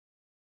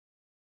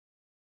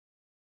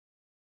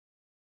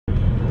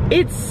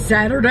It's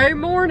Saturday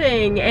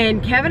morning,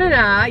 and Kevin and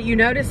I, you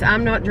notice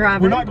I'm not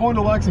driving. We're not going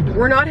to Lexington.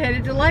 We're not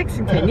headed to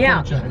Lexington,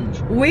 yeah.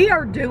 We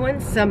are doing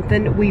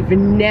something we've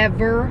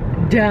never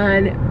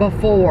done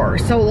before.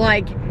 So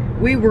like,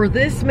 we were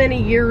this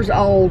many years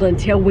old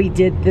until we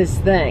did this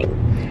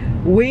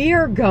thing. We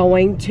are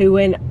going to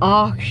an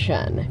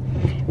auction.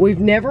 We've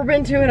never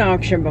been to an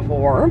auction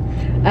before.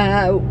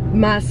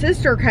 My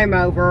sister came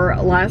over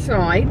last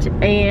night,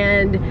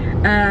 and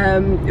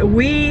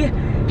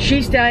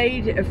she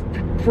stayed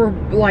for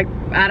like,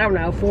 I don't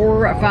know,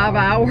 4 or 5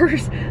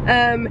 hours.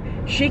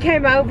 She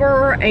came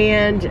over,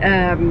 and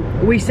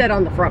we sat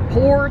on the front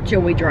porch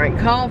and we drank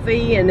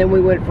coffee, and then we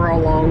went for a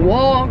long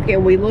walk,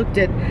 and we looked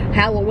at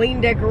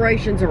Halloween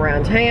decorations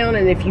around town.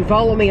 And if you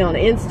follow me on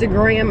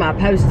Instagram, I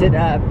posted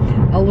a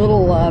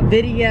little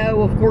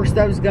video. Of course,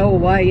 those go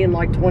away in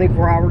like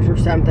 24 hours or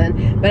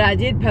something, but I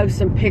did post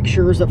some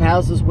pictures of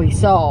houses we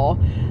saw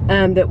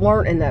that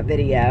weren't in that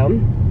video.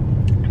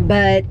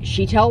 But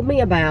she told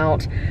me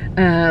about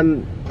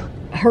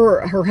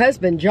her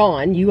husband,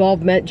 John. You all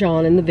met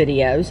John in the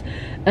videos.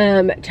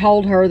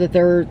 Told her that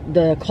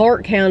the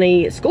Clark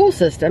County school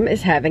system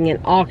is having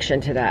an auction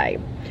today.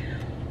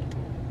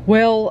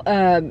 Well,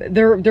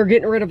 they're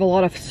getting rid of a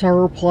lot of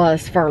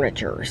surplus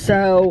furniture,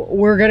 so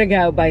we're gonna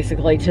go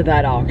basically to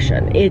that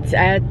auction. It's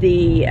at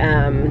the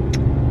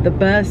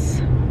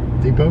bus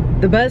depot.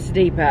 The bus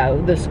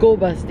depot, the school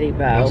bus depot.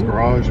 Bus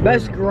garage.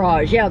 Bus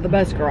garage, yeah, the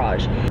bus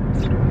garage.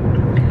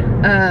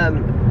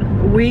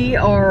 We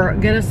are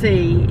gonna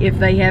see if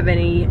they have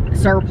any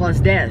surplus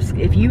desks.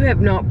 If you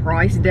have not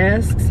priced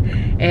desks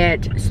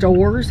at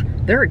stores,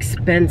 they're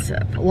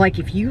expensive. Like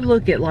if you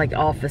look at like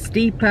Office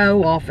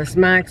Depot, Office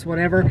Max,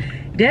 whatever,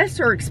 desks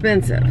are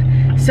expensive.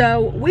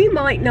 So we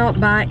might not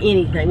buy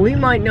anything. We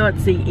might not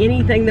see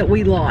anything that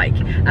we like.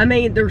 I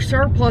mean, they're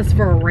surplus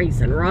for a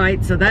reason,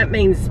 right? So that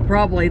means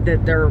probably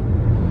that there's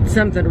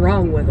something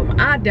wrong with them.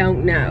 I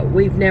don't know.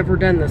 We've never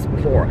done this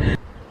before.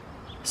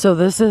 So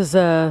this is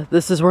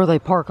where they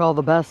park all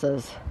the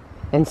buses,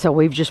 and so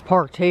we've just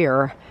parked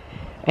here,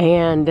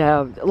 and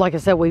like I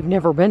said, we've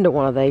never been to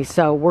one of these,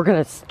 so we're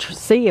gonna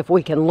see if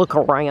we can look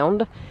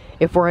around,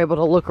 if we're able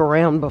to look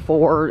around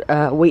before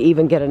we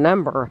even get a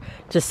number,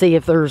 to see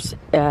if there's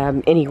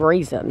any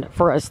reason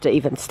for us to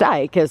even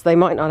stay, because they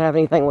might not have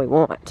anything we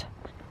want.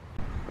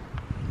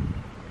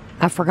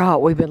 I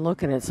forgot, we've been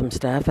looking at some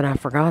stuff, and I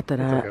forgot that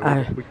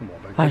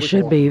I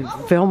should be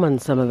filming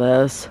some of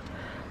this.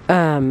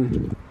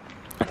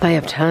 They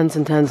have tons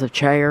and tons of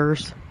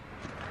chairs.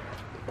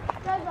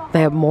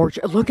 They have more.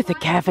 Look at the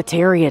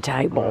cafeteria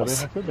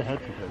tables.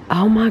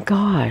 Oh my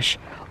gosh.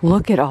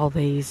 Look at all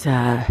these.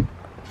 What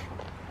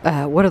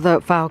are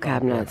the file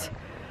cabinets?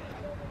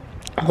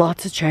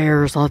 Lots of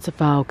chairs, lots of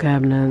file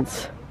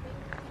cabinets.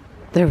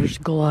 There's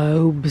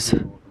globes.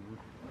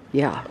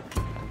 Yeah.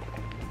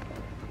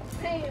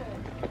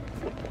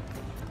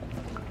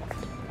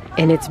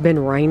 And it's been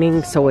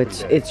raining, so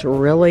it's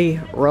really,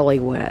 really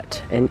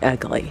wet and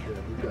ugly.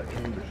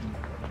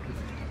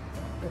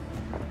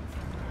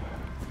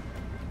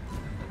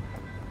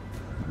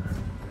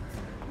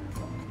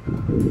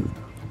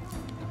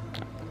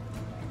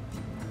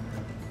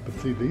 But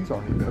see, these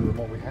aren't even better than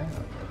what we have.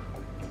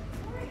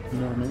 You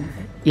know what I mean?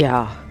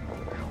 Yeah.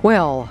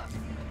 Well,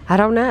 I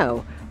don't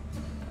know.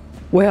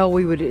 Well,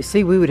 we would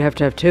have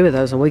to have 2 of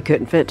those, and we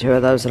couldn't fit 2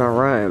 of those in our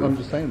room. I'm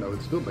just saying though,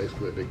 it's still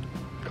basically a big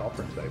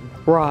conference table.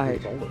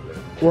 Right.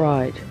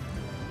 Right.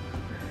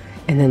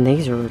 And then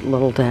these are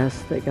little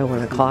desks that go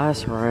in a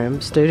classroom,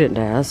 student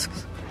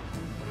desks.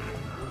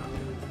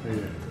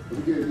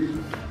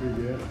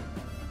 Yeah.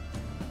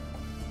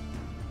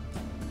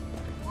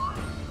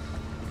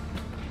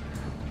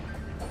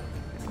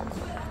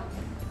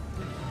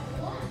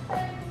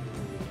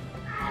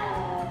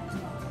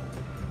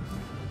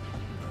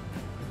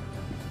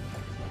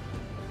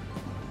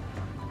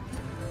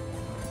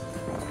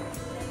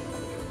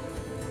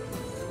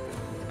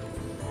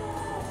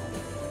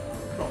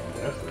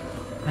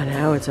 I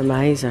know, it's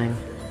amazing.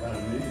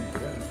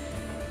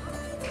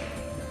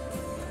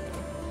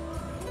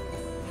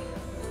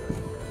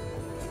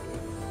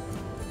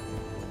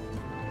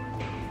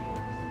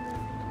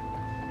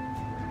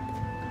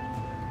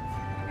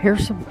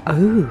 Here's some,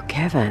 ooh,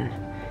 Kevin.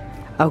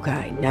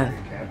 Okay, no.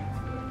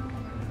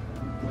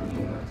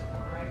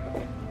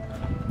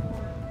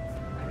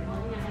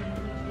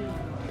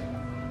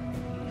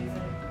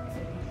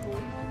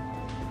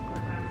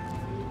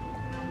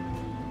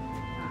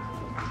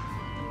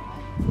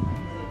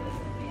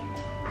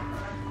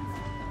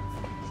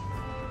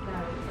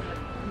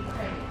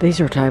 These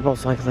are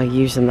tables like they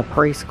use in the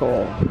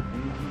preschool.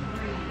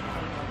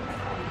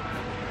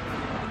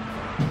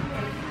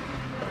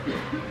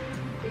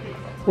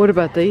 What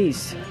about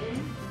these?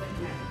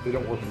 They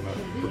don't work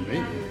for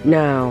me.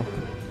 No.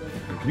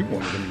 If you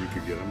wanted them, you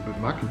could get them, but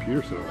my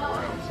computer's still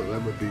around, so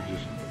that would be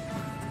just...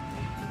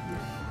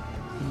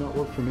 Would not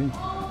work for me.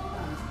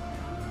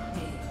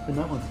 And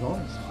that one's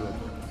nice, but...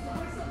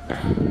 I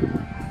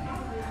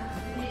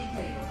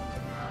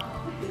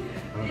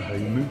don't know how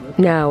you move it.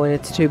 No, and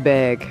it's too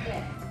big.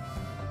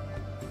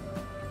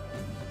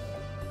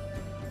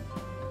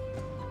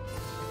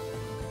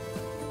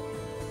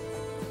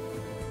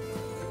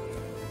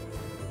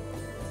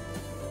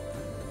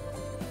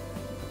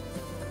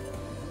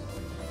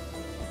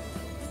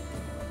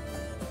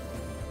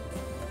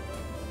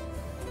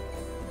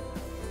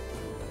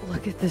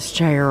 Look at this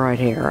chair right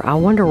here. I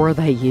wonder where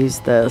they use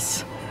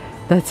this.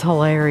 That's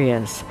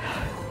hilarious.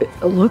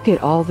 Look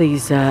at all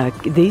these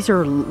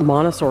are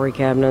Montessori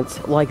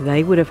cabinets. Like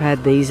they would have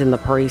had these in the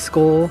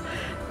preschool,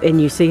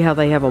 and you see how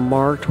they have them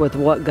marked with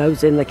what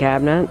goes in the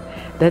cabinet.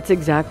 That's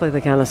exactly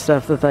the kind of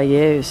stuff that they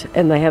use.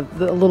 And they have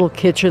the little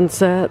kitchen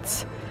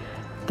sets.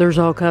 There's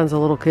all kinds of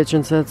little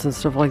kitchen sets and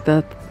stuff like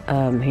that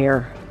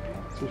here.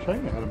 It's a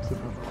shame they had them sitting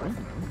in the rain.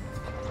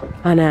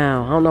 I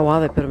know. I don't know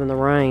why they put them in the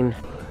rain.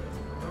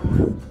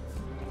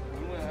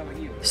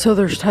 So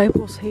there's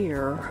tables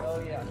here.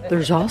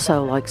 There's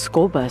also like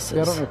school buses.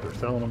 Yeah, I don't know if they're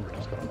selling them or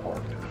just got them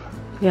parked.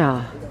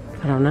 Yeah,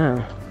 I don't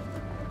know.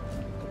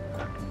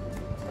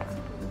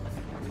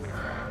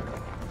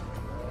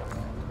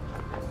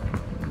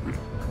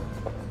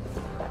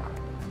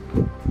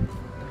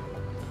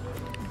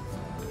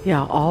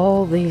 Yeah,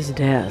 all these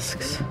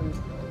desks.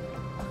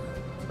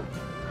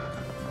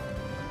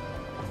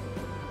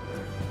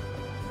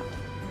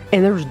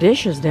 And there's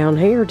dishes down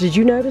here. Did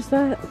you notice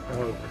that?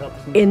 Oh,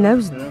 cups and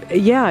In stuff, those,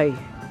 yeah.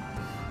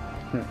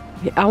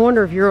 I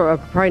wonder if you're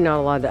probably not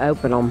allowed to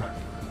open them.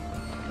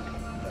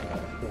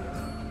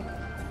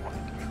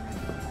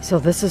 So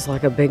this is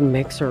like a big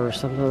mixer or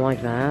something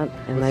like that,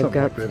 and they've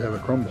got. Like they'd have a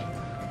crumble.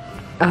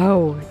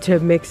 Oh, to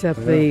mix up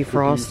the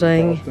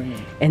frosting,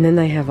 and then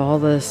they have all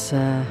this.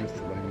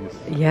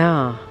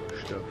 Yeah.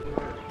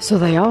 So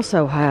they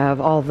also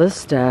have all this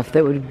stuff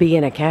that would be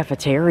in a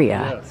cafeteria.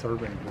 Yeah,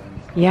 serving things.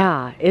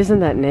 Yeah, isn't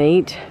that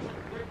neat?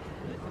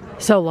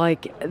 So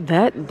like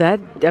that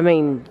I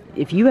mean,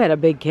 if you had a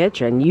big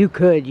kitchen, you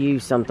could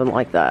use something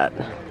like that.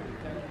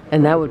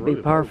 And that would be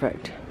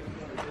perfect.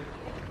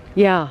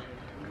 Yeah.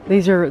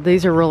 These are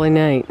really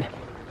neat.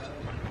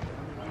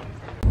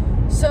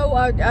 So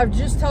I've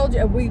just told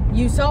you,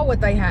 you saw what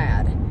they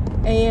had,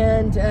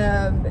 and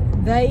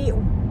they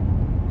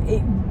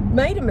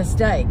made a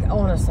mistake,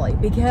 honestly,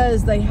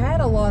 because they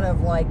had a lot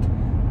of like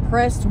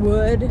pressed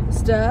wood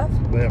stuff.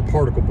 They have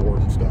particle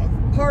board and stuff.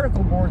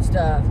 Particle board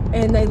stuff,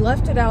 and they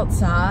left it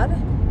outside,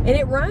 and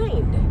it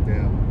rained.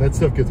 Yeah, that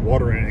stuff gets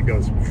water in it, it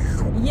goes.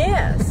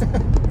 Yes.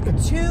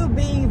 To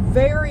be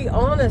very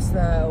honest,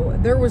 though,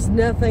 there was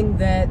nothing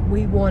that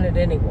we wanted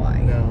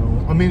anyway.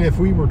 No, I mean, if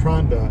we were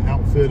trying to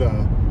outfit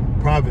a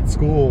private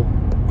school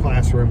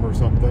classroom or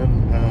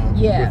something,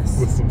 yes,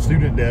 with some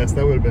student desks,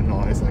 that would have been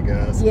nice, I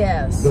guess.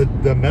 Yes.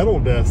 The metal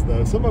desks,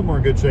 though, some of them are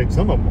in good shape,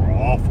 some of them are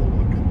awful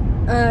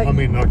looking. I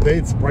mean, like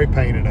they'd spray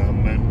painted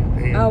them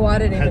and oh, I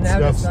didn't even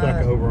notice stuff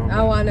that. stuck over them.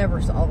 Oh, I never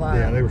saw that.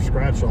 Yeah, they were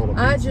scratched all the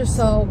pieces. I just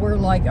saw where,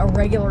 like, a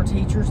regular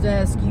teacher's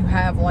desk, you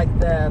have, like,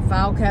 the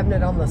file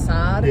cabinet on the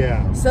side.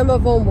 Yeah. Some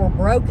of them were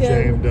broken.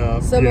 Jammed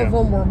up. Some of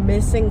them were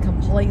missing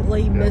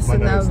completely, missing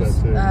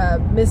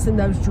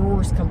those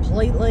drawers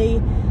completely.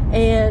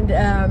 And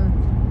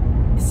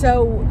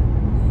so,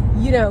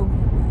 you know,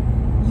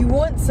 you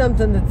want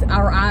something that's,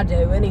 or I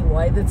do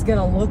anyway, that's going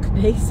to look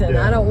decent.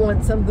 Yeah. I don't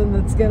want something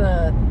that's going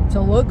to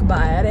look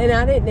bad. And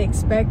I didn't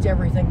expect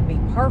everything to be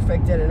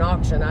perfect at an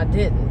auction. I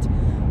didn't.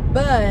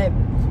 But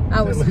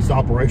I was... At least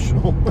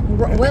operational.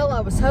 Well, I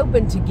was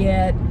hoping to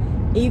get,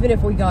 even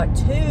if we got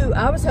two,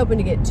 I was hoping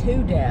to get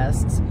 2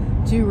 desks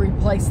to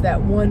replace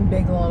that one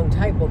big long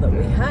table that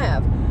we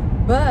have.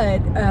 But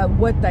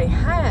what they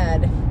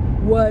had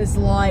was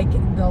like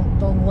the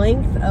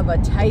length of a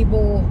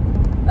table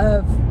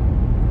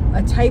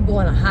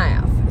and a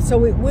half,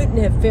 so it wouldn't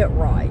have fit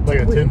right. Like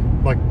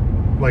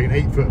like an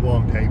 8-foot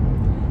long table.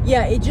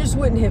 Yeah, it just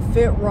wouldn't have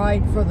fit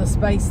right for the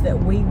space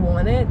that we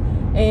wanted.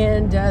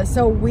 And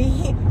so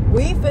we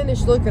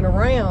finished looking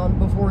around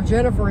before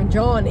Jennifer and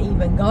John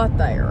even got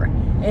there.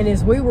 And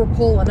as we were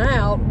pulling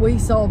out, we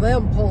saw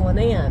them pulling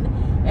in.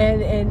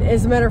 And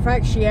as a matter of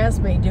fact, she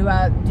asked me, do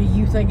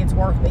you think it's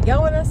worth me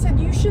going? I said,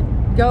 you should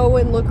go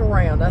and look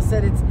around. I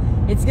said,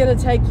 it's going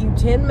to take you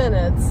 10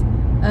 minutes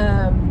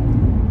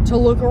to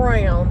look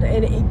around,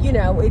 and you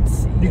know,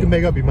 you can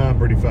make up your mind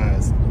pretty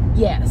fast.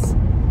 Yes.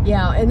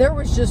 Yeah, and there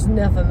was just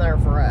nothing there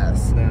for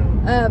us. No.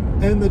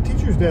 And the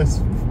teacher's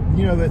desk,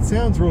 you know, that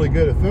sounds really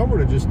good. If I were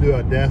to just do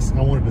a desk,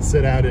 I wanted to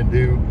sit out and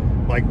do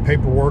like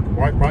paperwork,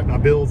 write my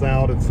bills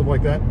out and stuff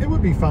like that, it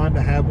would be fine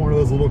to have one of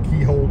those little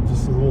keyhole,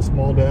 just a little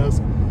small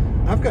desk.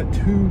 I've got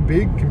 2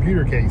 big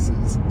computer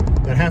cases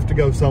that have to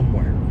go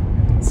somewhere.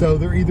 So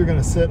they're either going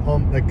to sit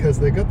on, because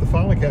they've got the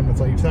filing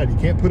cabinets on each side. You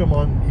can't put them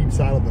on each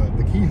side of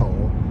the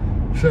keyhole.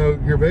 So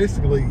you're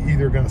basically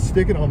either going to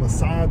stick it on the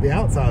side, the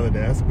outside of the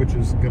desk, which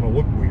is going to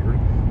look weird,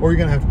 or you're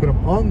going to have to put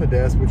them on the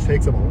desk, which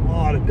takes up a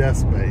lot of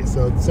desk space.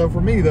 So for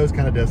me, those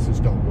kind of desks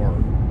just don't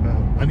work.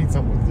 I need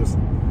something with just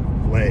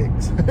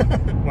legs,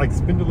 like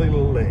spindly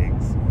little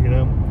legs, you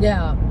know?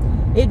 Yeah.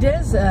 It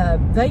does,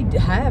 they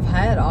have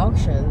had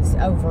auctions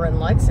over in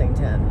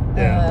Lexington.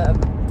 Yeah.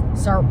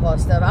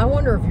 Surplus stuff. I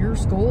wonder if your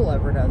school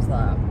ever does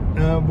that.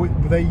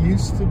 They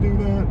used to do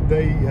that.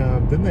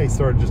 Then they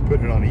started just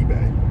putting it on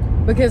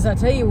eBay. Because I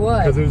tell you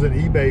what, because there's an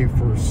eBay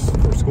for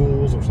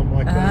schools or something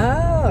like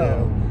that.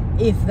 Oh,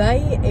 yeah. If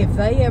they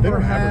ever they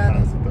don't had,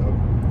 advertise it though.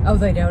 Oh,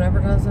 they don't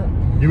advertise it.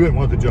 You wouldn't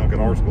want the junk at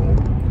our school.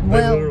 Well,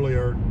 they literally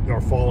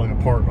are falling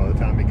apart by the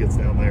time it gets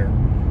down there.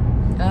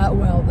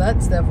 Well,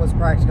 that stuff was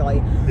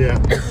practically. Yeah,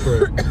 that's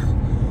true.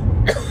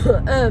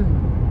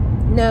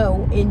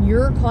 No, in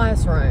your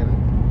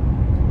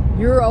classroom,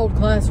 your old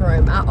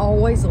classroom, I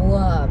always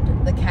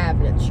loved the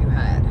cabinets you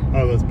had.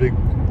 Oh, those big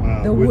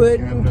the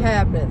wooden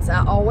cabinets.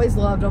 I always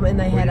loved them, and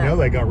they had.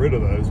 They got rid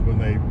of those when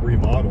they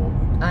remodeled.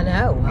 I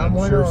know. I'm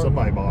sure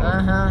somebody bought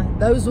them.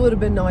 Those would have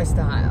been nice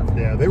to have.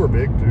 Yeah, they were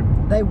big too.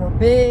 They were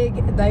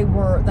big. They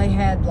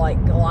had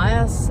like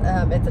glass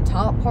at the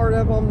top part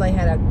of them. They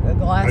had a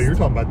glass. Oh, you're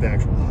talking about the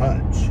actual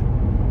hutch.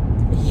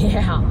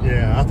 Yeah.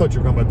 Yeah, I thought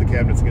you were talking about the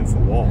cabinets against the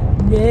wall.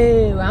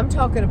 No, I'm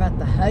talking about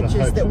the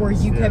hutches that where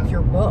you kept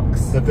your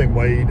books. That thing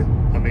weighed,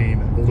 I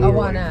mean,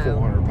 literally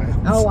 400 pounds.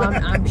 Oh,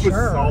 I'm it sure. It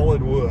was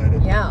solid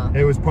wood. Yeah.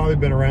 It was probably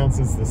been around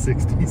since the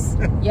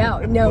 60s. Yeah,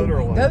 no,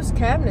 literally. Those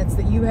cabinets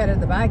that you had in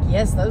the back,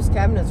 yes, those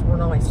cabinets were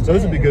nice too.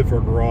 Those would be good for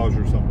a garage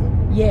or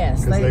something.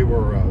 Yes. Because they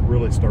were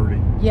really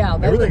sturdy. Yeah.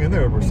 Everything in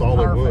there were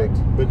solid wood.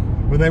 But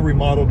when they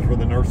remodeled for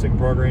the nursing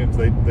programs,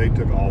 they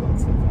took all that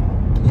stuff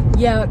out.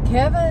 Yeah,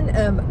 Kevin,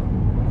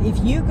 if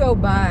you go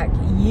back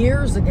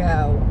years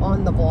ago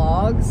on the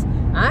vlogs,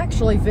 I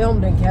actually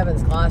filmed in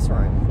Kevin's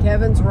classroom.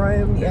 Kevin's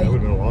room. Yeah, it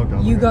would have been a long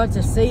time You ago. got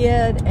to see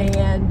it,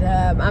 and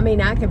I mean,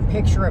 I can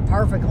picture it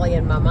perfectly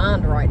in my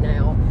mind right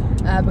now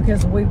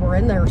because we were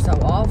in there so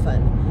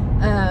often.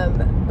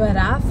 But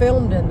I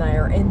filmed in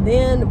there, and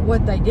then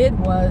what they did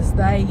was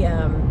they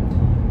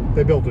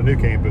built a new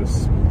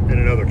campus in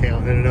another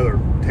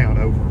town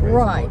over. Basically.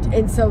 Right,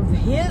 and so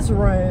his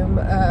room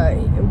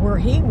where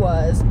he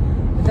was,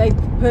 they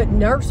put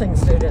nursing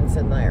students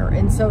in there,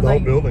 and so the whole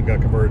building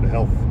got converted to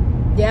health.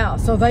 Yeah,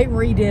 so they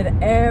redid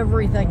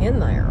everything in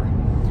there.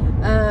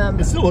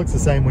 It still looks the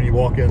same when you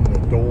walk in the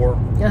door,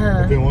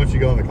 but then once you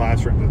go in the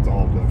classrooms, it's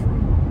all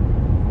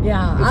different.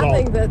 Yeah, I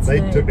think that's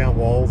they took down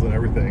walls and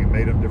everything, and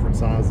made them different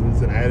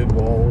sizes, and added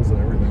walls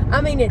and everything.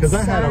 I mean, it's because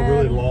I had a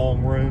really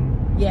long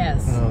room.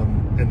 Yes.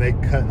 And they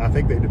cut. I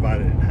think they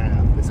divided it in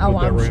half. They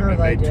split that room and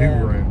made 2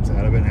 rooms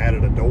out of it, and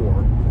added a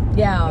door.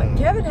 Yeah,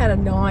 Kevin had a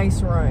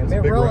nice room. It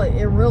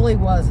really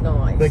was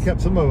nice. They kept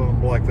some of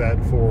them like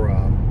that for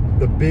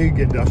the big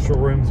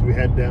industrial rooms we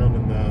had down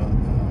in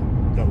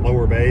the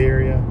lower bay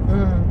area.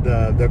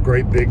 The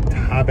great big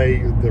high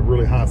bay, the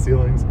really high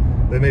ceilings.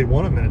 They made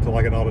one of them into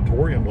like an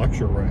auditorium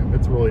lecture room.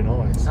 It's really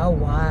nice. Oh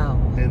wow!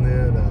 And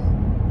then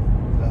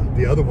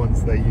the other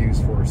ones they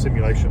use for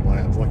simulation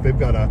labs. Like they've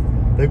got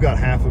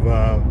half of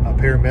a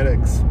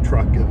paramedic's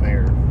truck in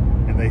there.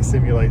 And they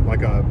simulate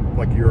like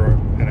you're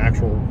an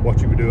actual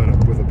what you would do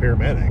with a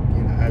paramedic,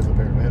 as a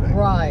paramedic.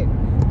 Right.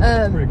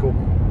 It's pretty cool.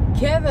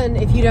 Kevin,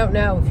 if you don't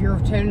know, if you're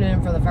tuning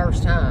in for the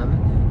first time,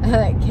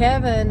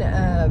 Kevin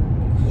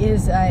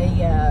is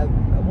a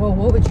well,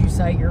 what would you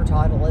say your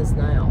title is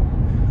now?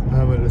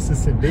 I'm an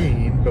assistant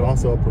dean, but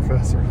also a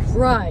professor.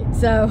 Right.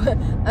 So,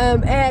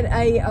 at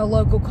a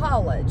local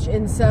college,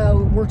 and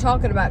so we're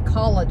talking about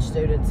college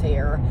students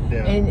here.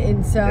 Yeah.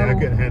 And so I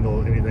couldn't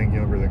handle anything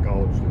younger than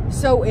college students.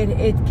 So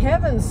at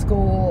Kevin's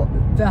school,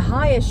 the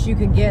highest you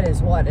can get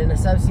is what, an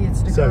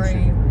associate's degree?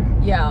 Associate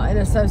degree. Yeah, an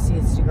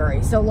associate's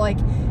degree. So like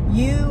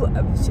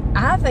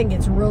I think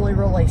it's really,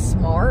 really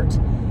smart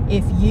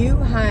if you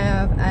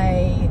have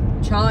a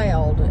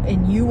child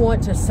and you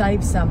want to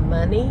save some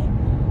money.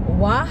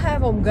 Why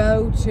have them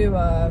go to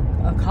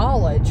a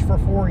college for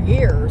 4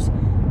 years?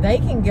 They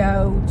can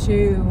go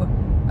to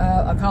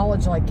a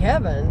college like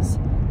Kevin's.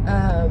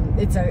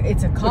 It's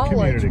a college. A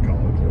community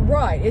college.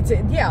 Right. It's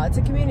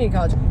a community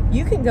college.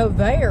 You can go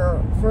there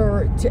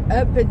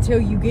up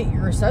until you get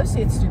your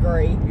associate's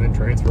degree. And then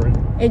transfer in.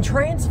 And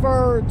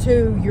transfer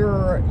to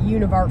your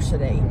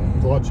university.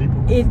 It's a lot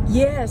cheaper.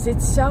 Yes,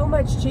 it's so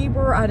much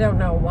cheaper. I don't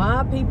know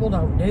why people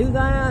don't do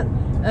that.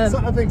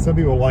 I think some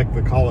people like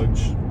the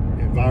college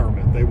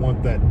environment. They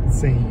want that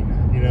scene.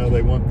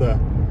 They want the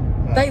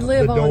they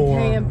live the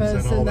on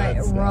campus and all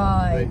that stuff.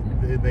 Right.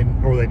 They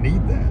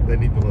need that. They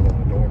need to live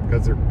on a dorm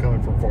because they're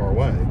coming from far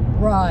away.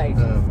 Right.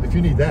 If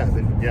you need that,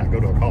 then yeah, go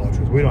to a college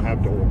because we don't have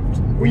dorms.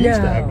 We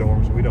used to have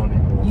dorms. We don't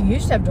anymore. You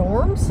used to have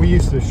dorms? We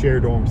used to share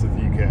dorms with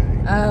UK.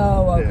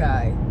 Oh, okay.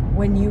 Yeah.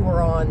 When you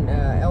were on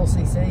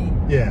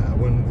LCC? Yeah,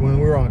 when we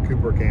were on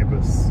Cooper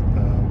campus,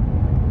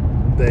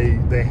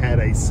 they had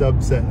a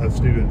subset of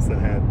students that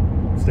had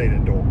stayed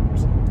in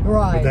dorms.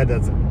 Right. But that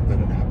doesn't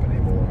happen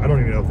anymore. I don't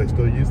even know if they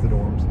still use the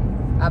dorms.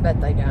 I bet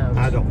they don't.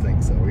 I don't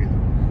think so either.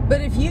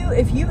 But if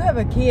you have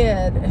a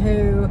kid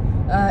who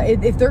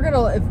if they're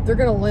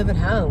gonna live at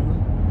home,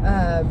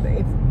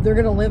 if they're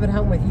gonna live at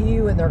home with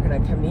you and they're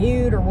gonna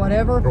commute or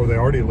whatever, or they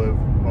already live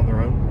on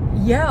their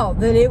own. Yeah,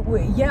 then it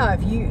would. Yeah,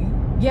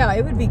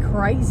 it would be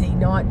crazy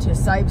not to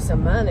save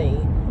some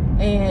money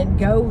and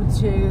go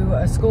to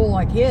a school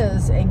like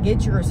his and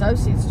get your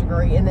associate's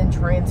degree and then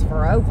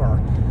transfer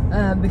over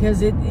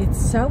because it's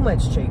so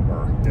much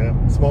cheaper.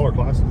 Yeah, smaller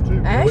classes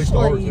too. At least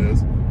ours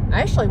is.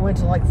 Ashley went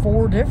to like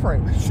 4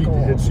 different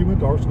schools. She went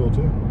to our school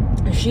too.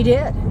 She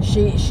did.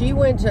 She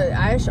went to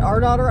our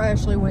daughter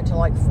Ashley went to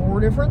like 4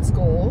 different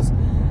schools.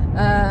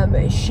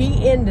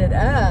 She ended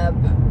up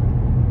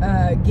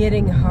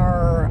getting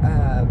her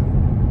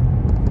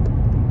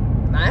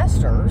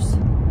master's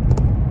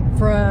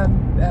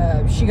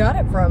She got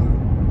it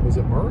from. Was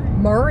it Murray?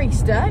 Murray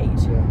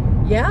State.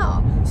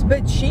 Yeah.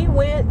 But she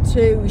went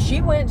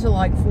to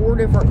like 4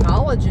 different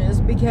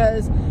colleges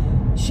because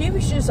she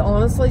was just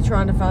honestly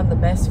trying to find the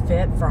best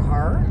fit for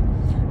her.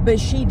 But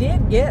she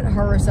did get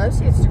her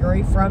associate's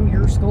degree from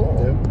your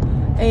school.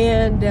 Yeah.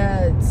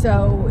 And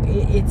so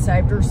it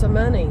saved her some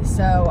money.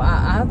 So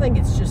I think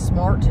it's just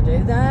smart to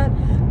do that.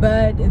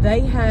 But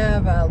they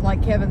have,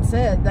 like Kevin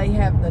said, they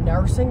have the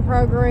nursing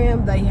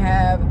program. They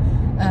have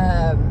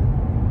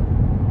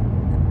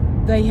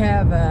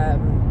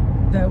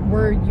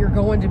where you're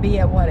going to be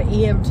at what, an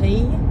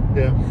EMT?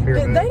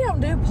 Yeah. They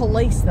don't do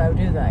police though,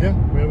 do they? Yeah,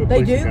 we have a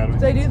police academy.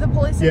 They do the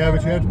police academy? Yeah,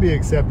 but you have to be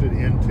accepted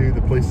into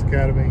the police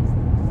academy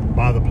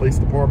by the police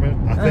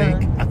department. I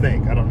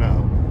think. I don't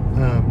know.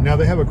 Now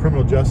they have a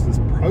criminal justice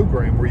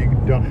program where you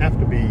don't have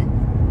to be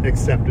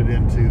accepted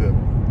into the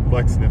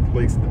Lexington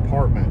Police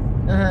Department.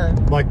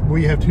 Like,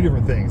 we have 2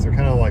 different things. They're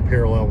kind of like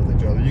parallel with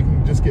each other. You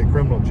can just get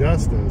criminal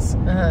justice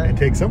and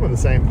take some of the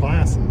same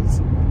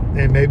classes,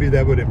 and maybe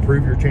that would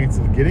improve your chances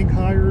of getting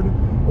hired.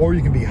 Or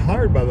you can be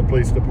hired by the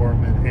police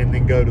department and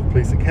then go to the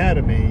police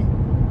academy,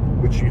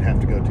 which you'd have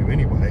to go to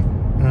anyway.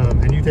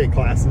 And you take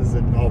classes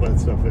and all that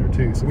stuff there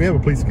too. So we have a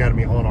police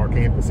academy on our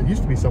campus. It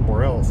used to be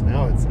somewhere else.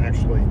 Now it's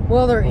actually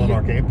on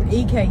our campus.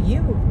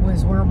 EKU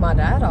was where my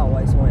dad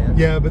always went.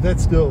 Yeah, but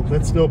that's still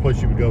a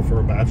place you would go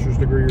for a bachelor's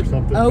degree or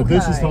something. Okay. But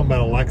this is talking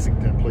about a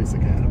Lexington Police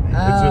Academy.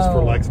 It's just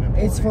for Lexington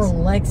Police. It's for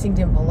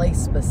Lexington Police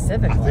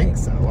specifically. I think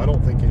so. I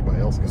don't think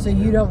anybody else goes So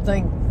you don't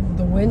think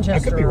the Winchester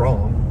I could be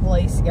wrong.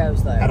 Police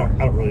goes there? I don't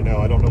really know.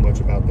 I don't know much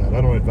about that.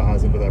 I don't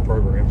advise into that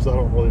program, so I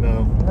don't really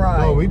know.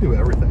 Right. No, we do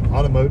everything.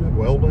 Automotive,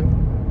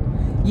 welding.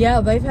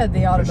 Yeah, they've had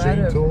the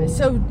automotive. Tools.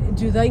 So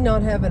do they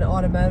not have an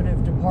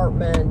automotive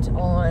department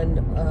on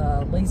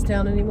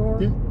Leestown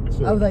anymore? Yeah.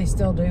 Oh, they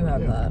still do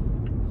have that.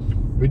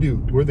 We do.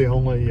 We're the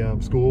only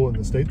school in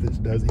the state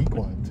that does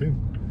equine too.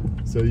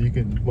 So you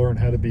can learn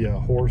how to be a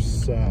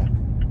horse,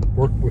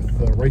 work with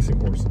racing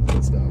horses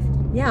and stuff.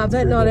 Yeah, I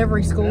bet not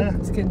every school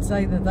can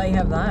say that they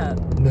have that.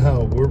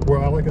 No,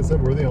 we're like I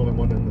said, we're the only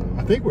one in the.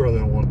 I think we're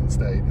the only one in the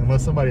state,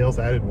 unless somebody else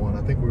added one.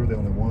 I think we were the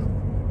only one.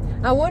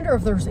 I wonder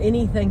if there's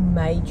anything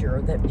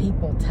major that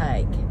people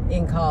take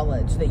in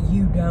college that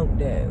you don't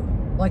do,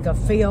 like a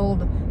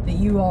field that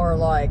you are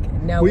like,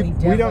 no, we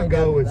don't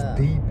go as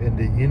deep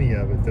into any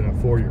of it than a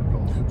 4-year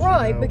college.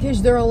 Right, you know?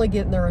 Because they're only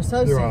getting their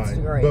associate's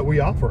degree. But we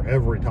offer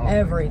every topic.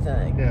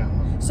 Everything. Yeah.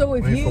 So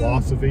if you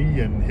philosophy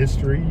and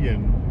history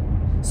and.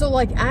 So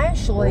like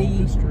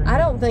Ashley, I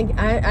don't think,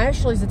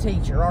 Ashley's a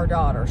teacher, our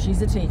daughter,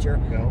 she's a teacher.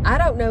 Yeah. I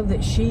don't know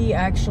that she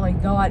actually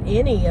got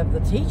any of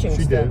the teaching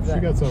stuff. She did. She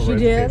got some of her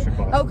education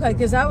classes. Okay,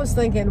 because I was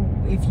thinking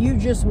if you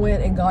just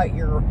went and got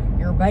your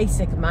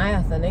basic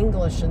math and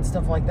English and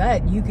stuff like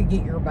that, you could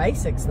get your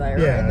basics there.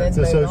 Yeah, and then it's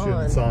associate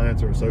in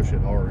science or associate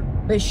in art.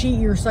 But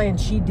you're saying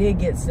she did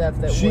get stuff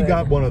that she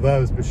got one of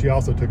those, but she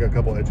also took a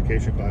couple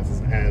education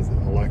classes as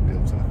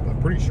electives.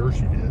 I'm pretty sure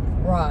she did.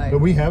 Right. But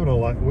we have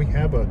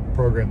a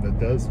program that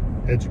does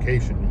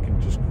education. You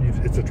can just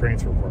it's a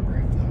transfer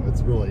program though.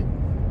 It's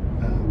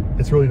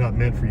really not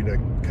meant for you to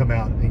come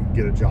out and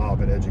get a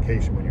job in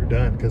education when you're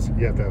done, because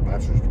you have to have a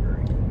bachelor's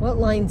degree. What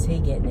lane's he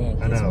getting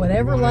in? I know.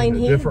 Whatever lane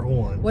different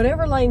one.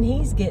 Whatever lane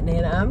he's getting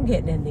in, I'm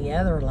getting in the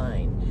other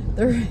lane.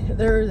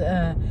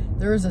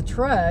 There's a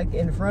truck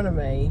in front of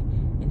me,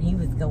 and he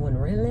was going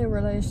really,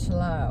 really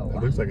slow.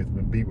 It looks like it's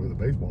been beat with a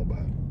baseball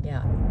bat.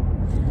 Yeah.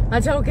 I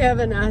told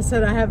Kevin, I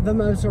said I have the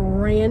most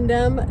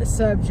random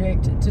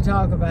subject to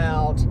talk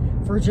about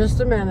for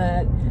just a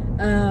minute,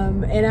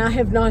 and I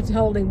have not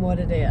told him what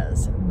it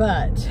is,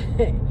 but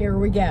here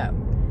we go.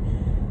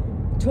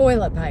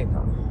 Toilet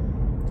paper.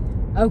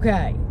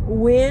 Okay,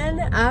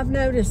 I've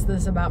noticed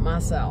this about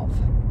myself.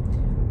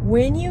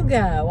 When you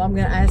go, I'm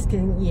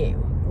asking you,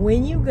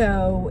 when you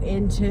go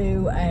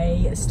into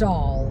a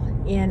stall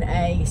in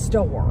a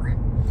store,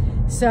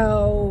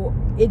 so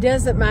it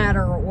doesn't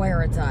matter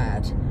where it's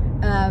at,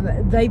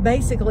 they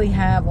basically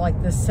have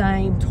like the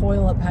same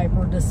toilet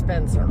paper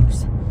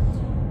dispensers.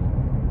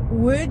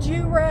 Would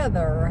you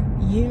rather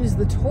use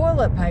the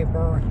toilet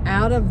paper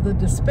out of the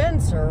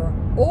dispenser,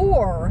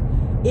 or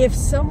if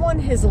someone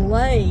has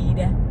laid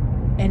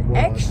an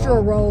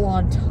extra roll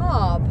on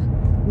top,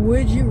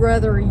 would you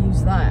rather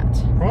use that?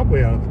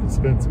 Probably out of the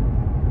dispenser.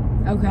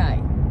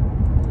 Okay.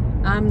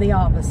 I'm the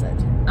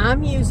opposite.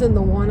 I'm using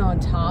the one on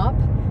top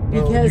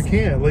because you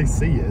can at least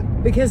see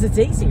it. Because it's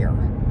easier.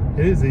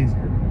 It is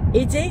easier.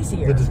 It's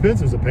easier. The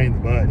dispenser's a pain in the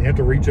butt. You have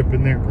to reach up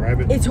in there and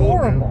grab it. It's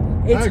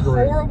horrible. It's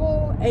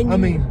horrible. And I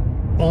mean,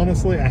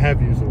 honestly, I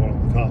have used the one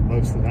on the top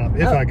most of the time.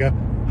 If I go,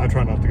 I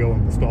try not to go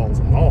in the stalls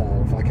at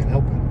all if I can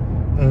help it.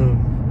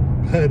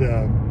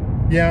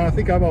 Yeah, I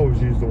think I've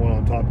always used the one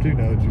on top too.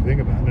 Now that you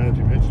think about it, now that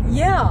you mention it.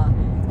 Yeah.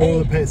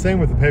 Well, same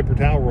with the paper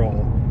towel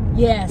roll.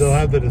 Yes. They'll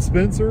have the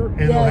dispenser,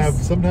 and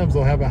sometimes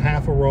they'll have a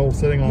half a roll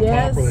sitting on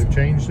top where they've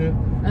changed it.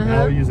 And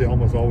I'll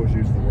almost always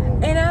use the roll.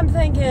 And I'm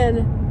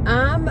thinking,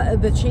 I'm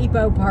the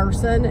cheapo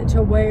person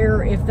to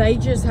where if they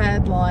just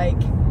had like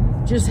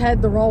just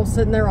had the roll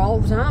sitting there all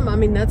the time. I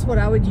mean, that's what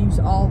I would use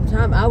all the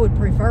time. I would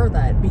prefer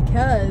that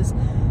because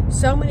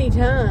so many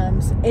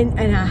times, and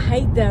I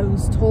hate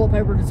those toilet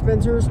paper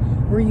dispensers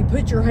where you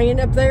put your hand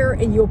up there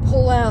and you'll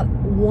pull out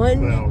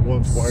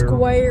one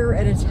square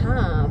at a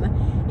time,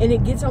 and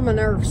it gets on my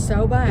nerves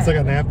so bad. It's like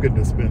a napkin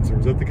dispenser.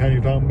 Is that the kind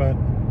you're talking about?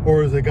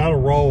 Or has it got a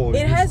roll?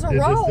 It has a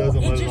roll.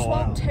 It just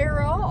won't out.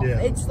 tear off. Yeah.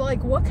 It's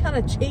like, what kind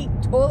of cheap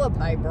toilet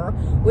paper?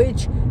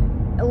 Which,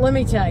 let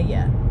me tell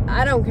you,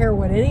 I don't care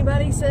what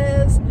anybody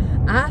says.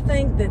 I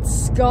think that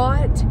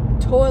Scott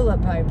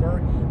toilet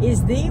paper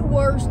is the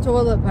worst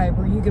toilet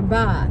paper you can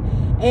buy.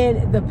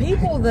 And the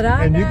people that I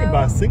know... And you can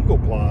buy single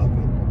ply.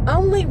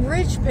 Only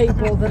rich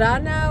people that I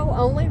know,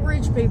 only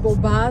rich people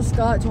buy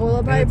Scott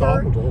toilet paper.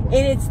 And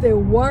it's the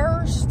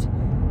worst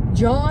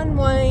John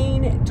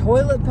Wayne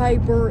toilet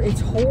paper. It's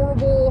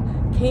horrible.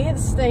 Can't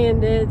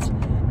stand it.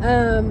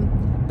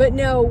 But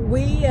no,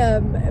 we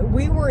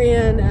were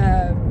in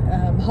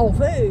Whole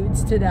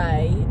Foods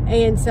today,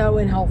 and so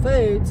in Whole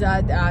Foods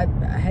I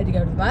had to go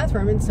to the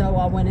bathroom, and so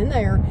I went in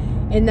there,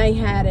 and they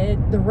had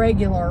it the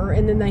regular,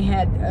 and then they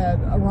had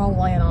a roll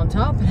laying on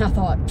top, and I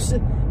thought,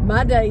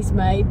 my day's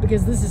made,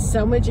 because this is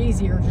so much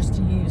easier just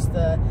to use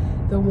the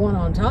one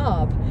on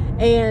top.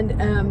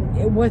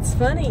 And what's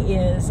funny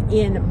is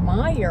in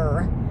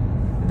Meyer,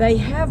 they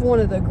have one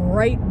of the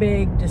great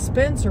big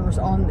dispensers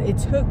on.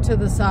 It's hooked to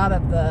the side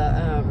of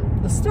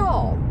the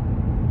stall,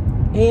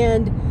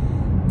 and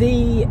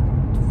the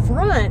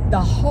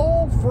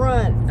whole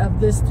front of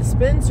this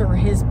dispenser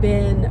has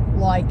been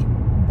like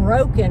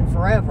broken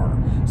forever.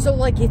 So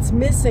like it's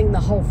missing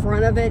the whole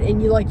front of it,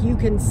 and you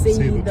can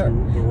see the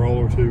roll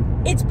or two.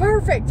 It's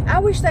perfect. I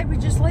wish they would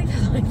just leave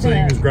it like that. So you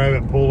can just grab it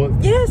and pull it?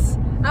 Yes.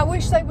 I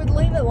wish they would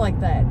leave it like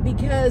that,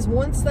 because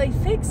once they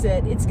fix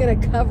it, it's going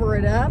to cover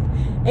it up,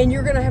 and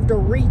you're going to have to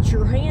reach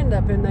your hand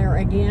up in there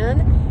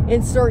again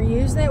and start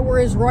using it.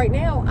 Whereas right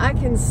now, I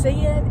can see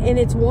it, and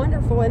it's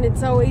wonderful, and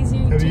it's so easy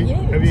to use.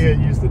 Have you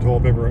used the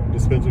toilet paper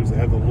dispensers that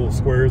have the little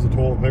squares of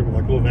toilet paper,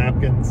 like little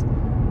napkins,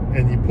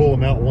 and you pull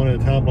them out one at a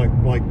time,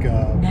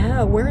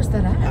 No, where's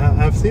that at?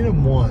 I've seen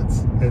them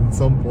once in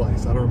some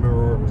place. I don't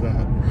remember where it was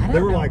at.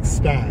 They were like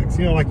stacks.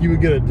 You know, like you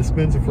would get a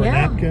dispenser for a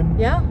napkin.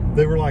 Yeah.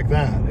 They were like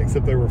that,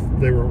 except they were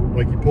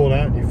like you pull it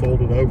out and you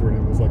fold it over, and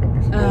it was like a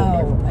piece of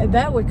toilet paper.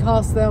 That would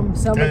cost them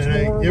so much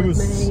more. It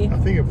was. I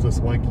think it was a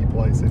swanky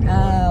place anyway.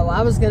 Oh,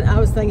 I was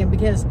thinking,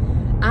 because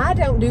I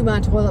don't do my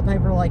toilet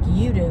paper like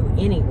you do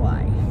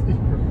anyway.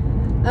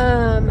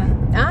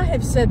 I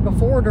have said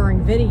before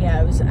during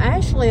videos,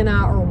 Ashley and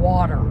I are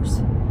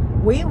wadders.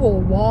 We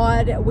will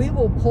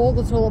pull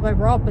the toilet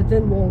paper off, but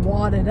then we'll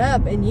wad it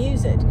up and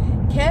use it.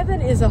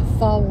 Kevin is a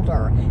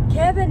folder.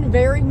 Kevin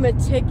very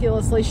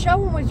meticulously,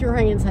 show him with your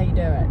hands how you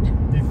do it.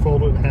 You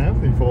fold it in half,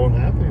 and you fold it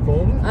in half, and you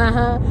fold it in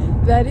half.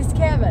 That is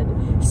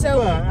Kevin.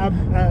 So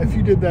if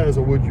you did that as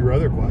a would you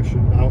rather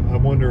question, I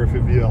wonder if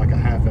it'd be like a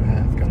half and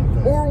half kind of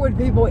thing. Or would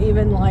people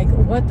even like,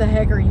 what the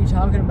heck are you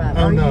talking about?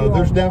 Oh no,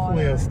 there's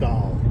definitely a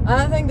style.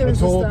 I think there's a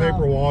style. toilet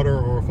paper water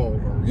or a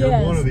folder. You're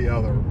one or the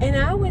other. And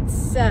I would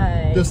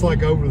say, just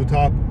like over the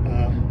top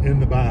in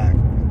the back,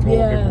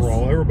 toilet paper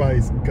roll.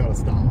 Everybody's got a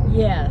style.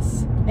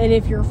 Yes. And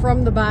if you're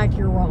from the back,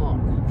 you're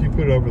wrong. If you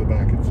put it over the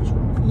back, it's just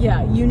wrong.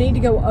 Yeah, you need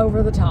to go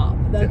over the top.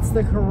 That's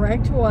the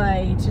correct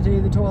way to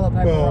do the toilet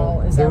paper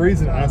roll. Is the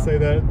reason I say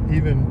that,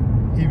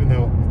 even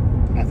though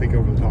I think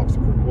over the top is the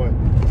correct way,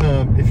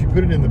 if you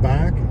put it in the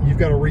back, you've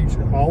got to reach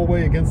all the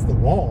way against the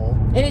wall.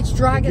 And it's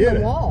dragging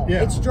the wall.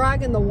 Yeah. It's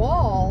dragging the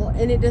wall,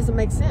 and it doesn't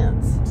make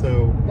sense.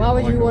 So why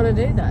would you want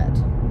to do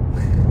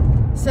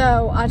that?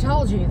 So I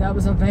told you that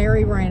was a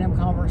very random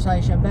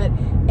conversation,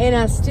 and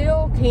I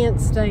still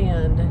can't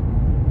stand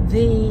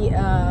the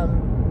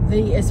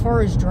as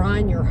far as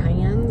drying your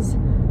hands.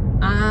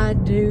 I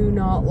do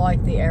not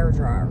like the air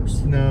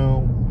dryers.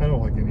 No, I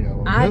don't like any of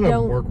them. None of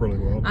them work really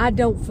well. I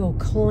don't feel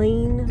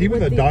clean. Even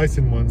the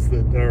Dyson ones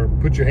that are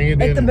put your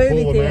hand in and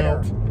pull them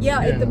out. Yeah,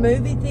 at the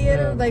movie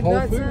theater, they've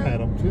got some. Whole Food had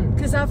them too.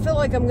 Because I feel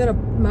like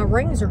my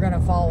rings are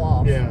gonna fall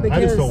off. Yeah,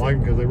 I just don't like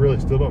them because they really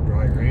still don't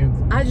dry your hands.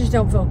 I just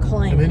don't feel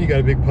clean. And then you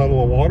got a big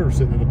puddle of water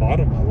sitting at the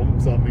bottom of them.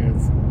 So I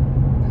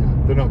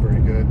mean, they're not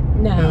very good.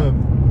 No.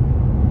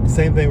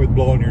 Same thing with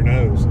blowing your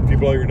nose. If you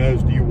blow your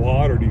nose, do you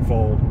wad or do you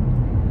fold?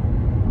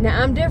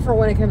 Now, I'm different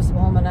when it comes to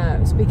blowing my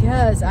nose,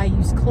 because I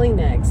use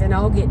Kleenex, and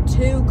I'll get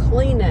 2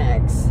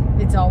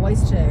 Kleenex. It's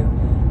always 2.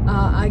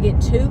 I get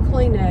 2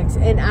 Kleenex,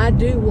 and I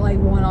do lay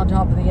one on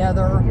top of the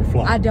other. They're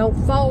flat. I don't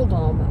fold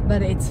them,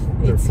 but it's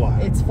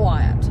flat. It's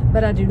flat,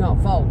 but I do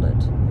not fold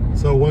it.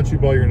 So once you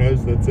blow your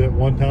nose, that's it.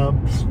 One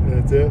time,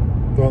 that's it.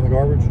 Throw it in the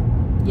garbage.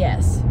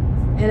 Yes,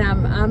 and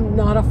I'm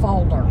not a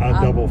folder.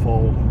 I double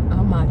fold.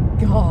 Oh my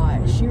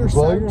gosh, you're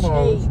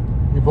so cheap.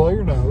 You blow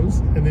your nose,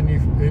 and then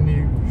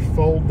you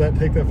fold that.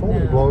 Take that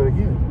folder, and blow it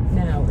again.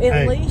 No,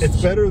 at least it's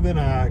better than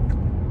a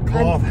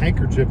cloth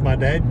handkerchief my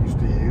dad used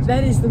to use.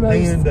 That is the most.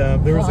 And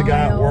there was a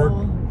guy at work.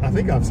 I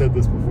think I've said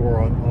this before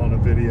on a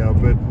video,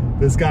 but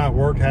this guy at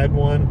work had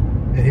one,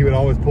 and he would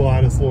always pull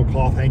out his little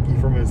cloth hanky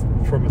from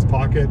his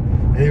pocket,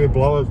 and he would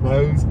blow his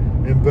nose,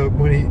 But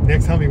when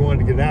next time he wanted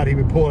to get it out, he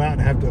would pull it out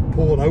and have to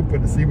pull it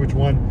open to see which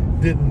one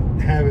didn't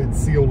have it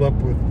sealed up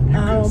with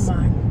mucus. Oh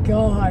my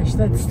gosh,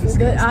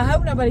 I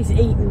hope nobody's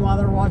eating while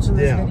they're watching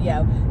this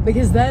video,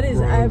 because that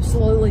is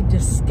absolutely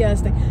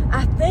disgusting.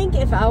 I think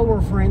if I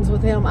were friends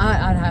with him,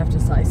 I'd have to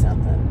say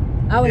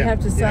something. I would have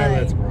to say,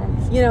 that's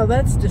gross. You know,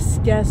 that's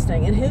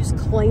disgusting. And who's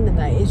cleaning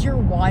that? Is your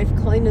wife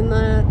cleaning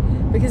that?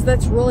 Because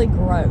that's really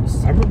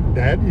gross. I remember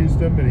Dad used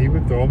them, and he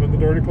would throw them in the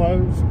dirty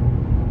clothes.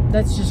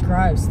 That's just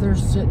gross.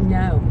 There's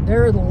no,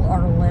 there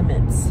are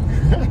limits.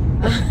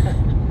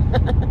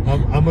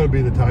 I'm going to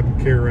be the type of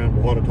carry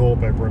around wad of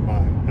toilet paper in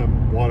my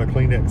wad of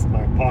Kleenex in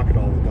my pocket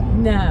all the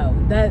time. No,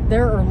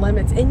 there are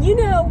limits. And you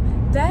know,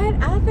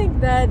 I think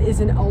that is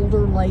an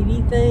older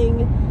lady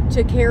thing,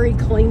 to carry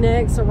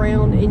Kleenex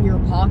around in your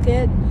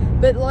pocket.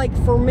 But like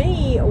for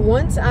me,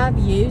 once I've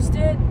used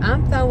it,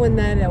 I'm throwing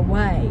that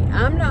away.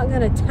 I'm not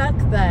going to tuck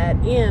that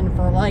in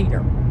for later.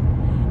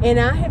 And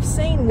I have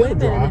seen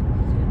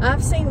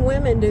I've seen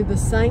women do the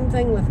same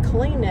thing with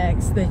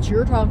Kleenex that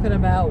you're talking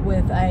about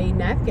with a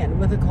napkin,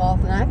 with a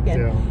cloth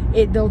napkin.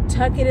 Yeah. They'll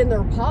tuck it in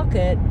their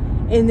pocket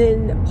and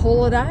then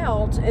pull it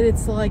out, and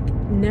it's like,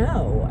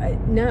 no,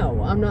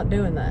 I'm not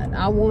doing that.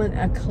 I want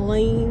a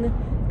clean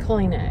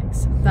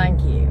Kleenex.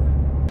 Thank you.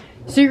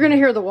 So you're going to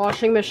hear the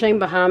washing machine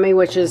behind me,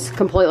 which is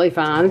completely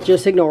fine.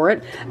 Just ignore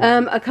it.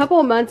 A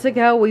couple of months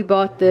ago, we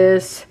bought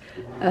this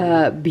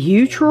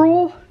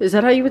Butrol, is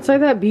that how you would say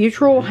that?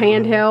 Butrol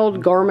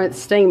handheld garment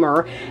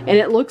steamer, and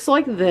it looks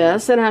like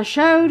this. And I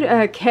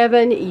showed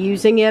Kevin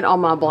using it on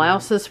my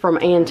blouses from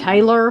Ann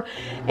Taylor,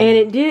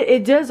 and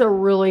it does a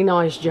really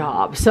nice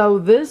job. So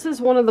this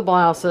is one of the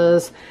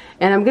blouses,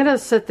 and I'm gonna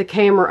set the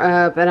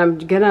camera up, and I'm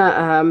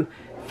gonna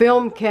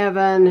film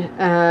Kevin.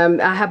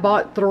 I have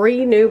bought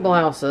 3 new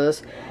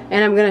blouses,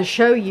 and I'm gonna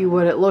show you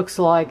what it looks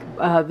like.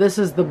 This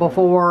is the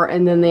before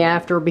and then the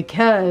after,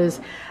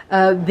 because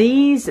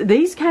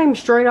these came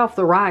straight off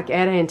the rack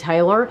at Ann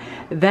Taylor.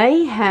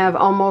 They have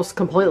almost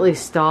completely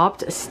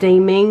stopped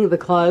steaming the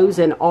clothes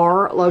in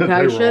our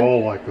location. They were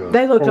all like that.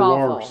 They looked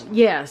awful. Worse.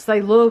 Yes,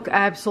 they look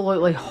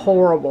absolutely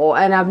horrible,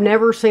 and I've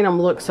never seen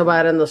them look so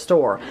bad in the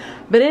store.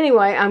 But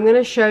anyway, I'm going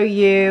to show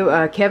you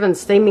Kevin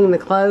steaming the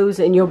clothes,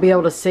 and you'll be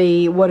able to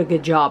see what a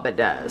good job it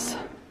does.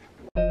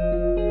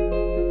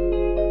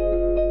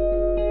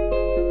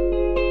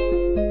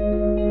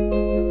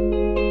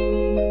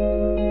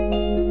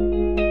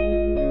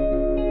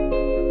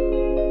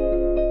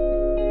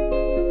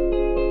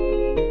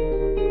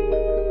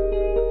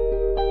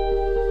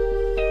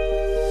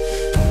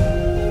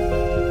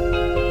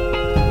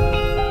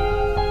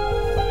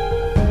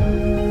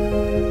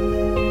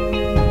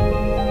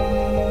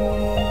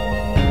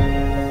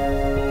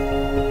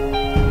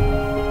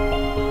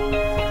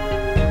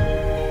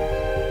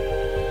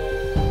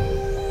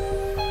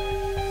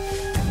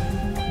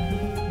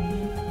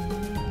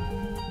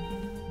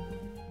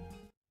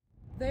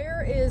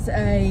 There is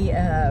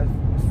a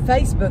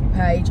Facebook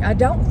page. I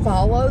don't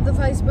follow the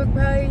Facebook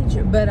page,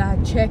 but I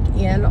check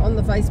in on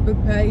the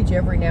Facebook page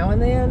every now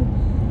and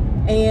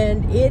then.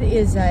 And it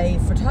is a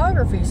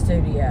photography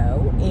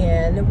studio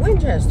in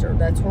Winchester.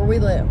 That's where we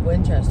live,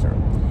 Winchester.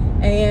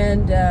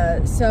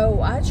 And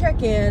so I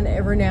check in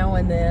every now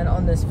and then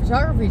on this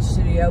photography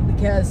studio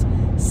because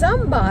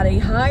somebody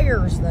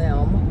hires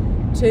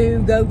them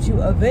to go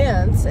to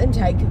events and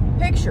take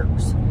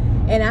pictures.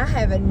 And I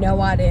have no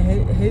idea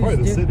who's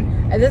Probably the city.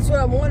 And that's what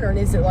I'm wondering.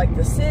 Is it like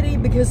the city?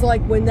 Because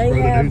like when they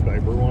have the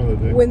newspaper, one of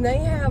the two. When they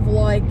have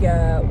like,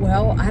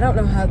 well, I don't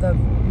know how the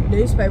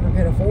newspaper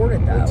could afford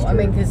it though. I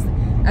mean, because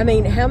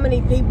how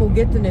many people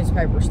get the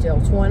newspaper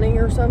still? 20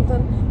 or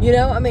something? You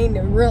know, I mean,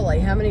 really,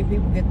 how many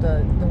people get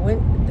the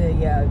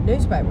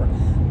newspaper?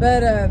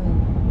 But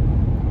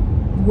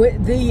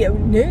the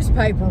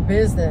newspaper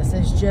business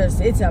is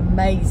just—it's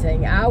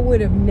amazing. I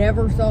would have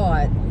never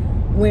thought,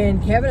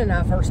 when Kevin and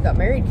I first got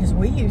married, because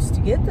we used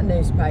to get the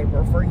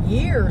newspaper for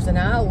years, and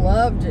I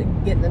loved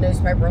getting the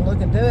newspaper and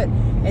looking through it.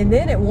 And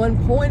then at one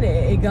point,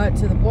 it got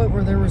to the point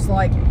where there was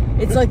like,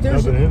 it's like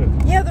there's nothing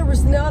in it. Yeah, there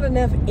was not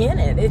enough in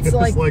it. It's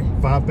like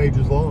 5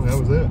 pages long. That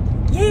was it.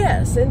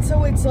 Yes, and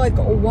so it's like,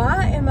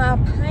 why am I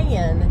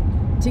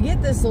paying to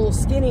get this little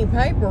skinny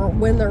paper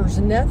when there's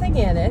nothing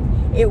in it?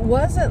 It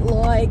wasn't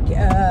like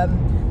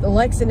the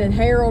Lexington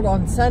Herald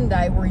on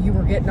Sunday where you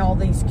were getting all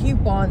these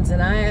coupons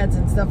and ads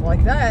and stuff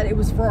like that. It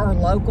was for our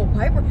local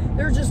paper.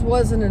 There just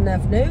wasn't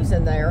enough news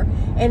in there.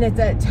 And at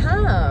that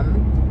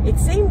time, it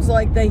seems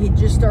like they had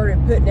just started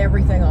putting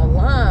everything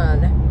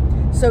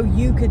online so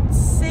you could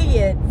see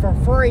it for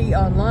free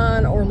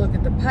online or look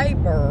at the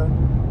paper.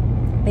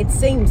 It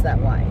seems that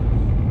way.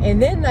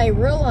 And then they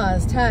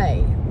realized,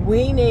 hey,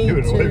 we need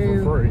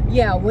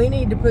we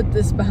need to put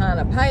this behind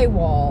a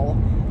paywall.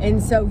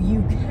 And so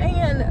you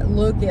can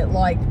look at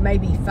like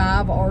maybe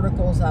 5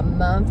 articles a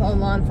month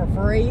online for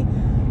free,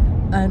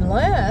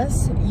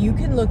 unless you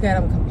can look at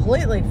them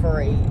completely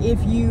free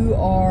if you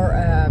are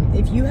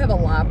if you have a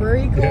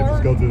library card. Yeah,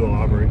 just go through the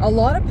library. A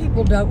lot of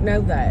people don't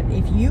know that.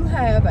 If you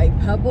have a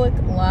public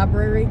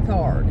library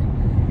card,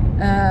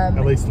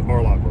 at least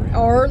our library.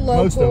 our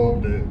Most of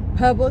local them do.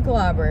 public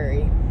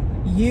library,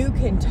 you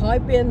can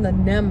type in the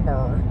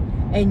number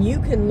and you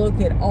can look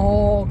at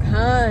all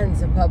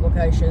kinds of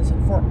publications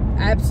for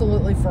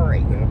absolutely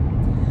free.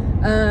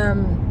 Yeah.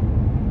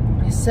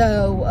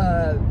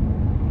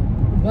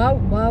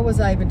 Why was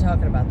I even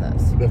talking about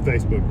this? The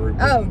Facebook group.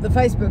 Oh, the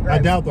Facebook group. I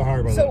doubt they're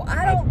hired by So the,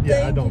 I don't think.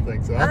 I don't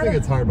think so. I think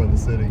it's hired by the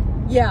city.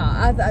 Yeah,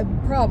 I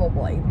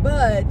probably.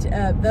 But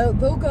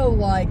they'll go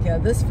like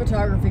this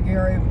photography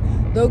group.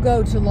 They'll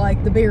go to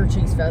like the Beer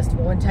Cheese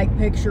Festival and take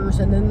pictures,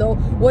 and then they'll.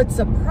 What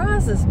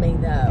surprises me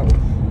though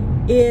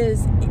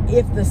is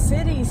if the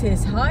cities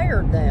has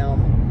hired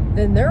them,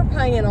 then they're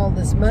paying all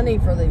this money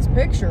for these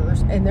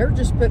pictures, and they're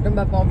just putting them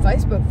up on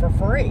Facebook for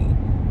free.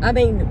 I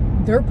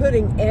mean, they're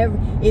putting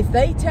if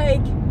they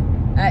take,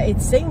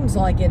 it seems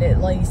like it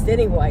at least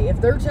anyway, if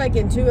they're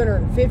taking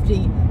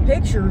 250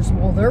 pictures,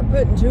 well, they're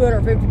putting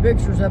 250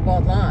 pictures up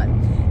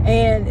online.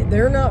 And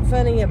they're not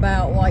funny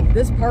about, like,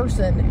 this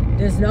person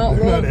does not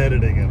They're not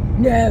editing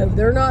them. No,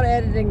 they're not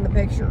editing the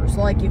pictures.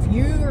 Like, if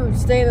you're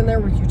standing there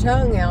with your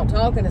tongue out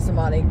talking to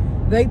somebody,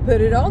 they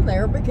put it on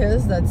there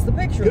because that's the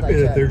picture Could they be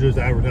took. that they're just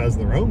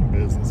advertising their own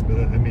business, but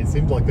I mean, it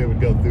seems like they would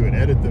go through and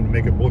edit them to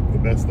make it look the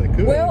best they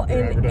could. Well, if they're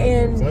and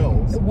advertising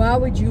themselves. why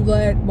would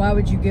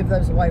you give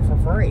those away for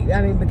free?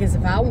 I mean, because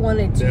if I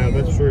wanted to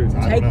that's true.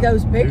 take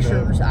those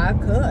pictures, I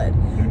could.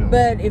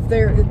 But if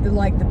they're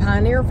like the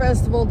Pioneer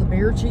Festival, the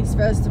Beer Cheese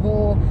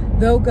Festival,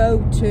 they'll go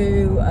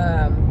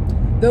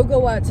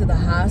out to the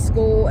high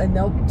school and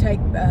they'll take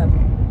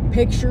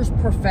pictures,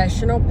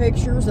 professional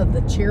pictures of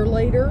the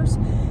cheerleaders.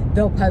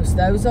 They'll post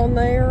those on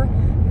there.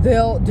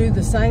 They'll do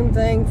the same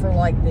thing for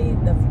like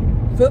the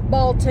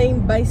football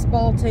team,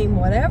 baseball team,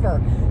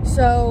 whatever.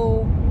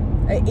 So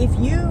if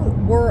you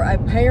were a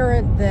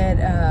parent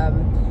that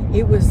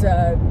it was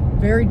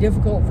very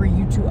difficult for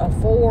you to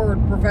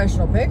afford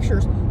professional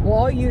pictures, well,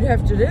 all you'd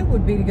have to do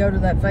would be to go to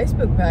that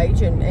Facebook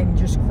page and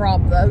just crop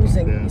those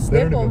and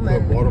snip them. They don't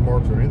even put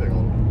watermarks or anything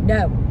on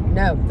them.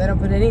 No, they don't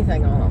put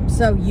anything on them.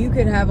 So you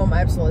could have them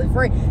absolutely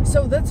free.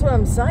 So that's what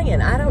I'm saying.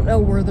 I don't know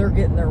where they're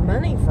getting their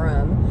money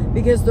from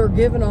because they're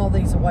giving all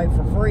these away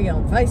for free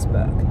on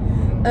Facebook.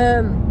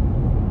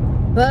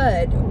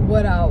 But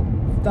what I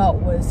thought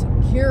was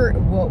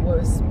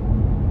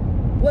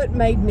what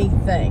made me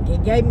think.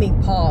 It gave me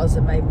pause.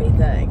 It made me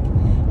think.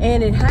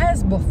 And it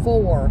has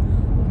before.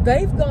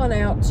 They've gone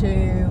out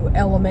to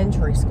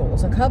elementary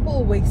schools. A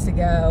couple of weeks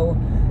ago,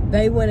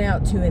 they went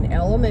out to an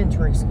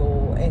elementary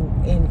school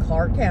in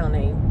Clark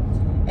County,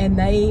 and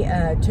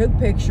they took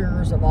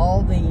pictures of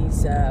all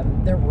these.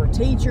 There were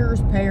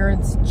teachers,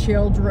 parents,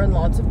 children,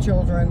 lots of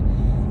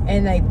children,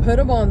 and they put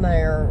them on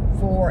there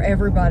for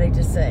everybody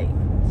to see.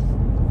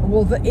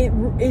 Well,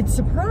 it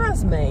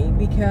surprised me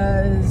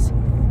because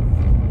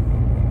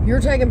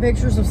you're taking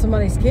pictures of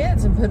somebody's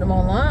kids and putting them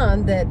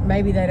online that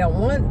maybe they don't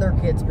want their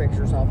kids'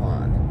 pictures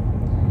online.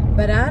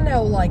 But I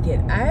know, like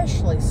at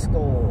Ashley's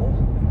school,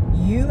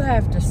 you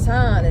have to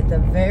sign at the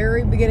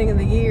very beginning of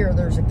the year,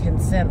 there's a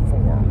consent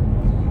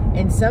form.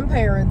 And some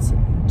parents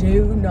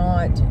do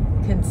not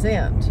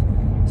consent.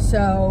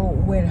 So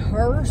when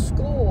her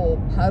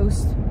school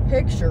posts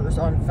pictures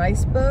on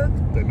Facebook,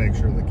 they make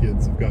sure the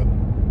kids have got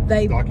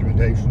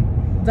documentation.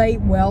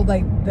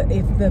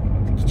 If the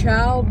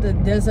child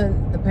that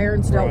doesn't, the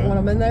parents don't want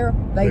them in there,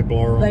 they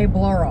blur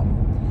them.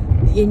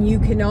 And you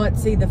cannot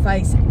see the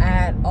face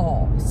at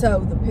all. So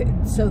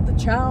the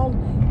child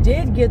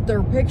did get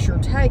their picture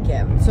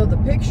taken. So the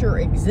picture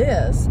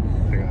exists.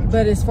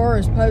 But as far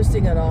as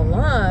posting it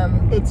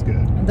online, that's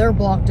good. They're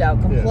blocked out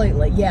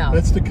completely. Yeah.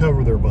 That's to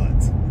cover their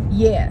butts.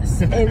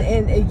 Yes.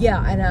 and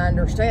yeah, and I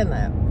understand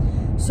that.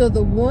 So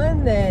the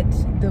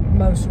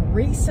most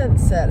recent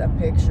set of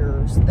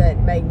pictures that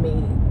made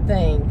me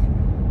think,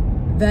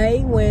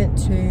 they went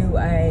to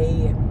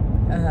a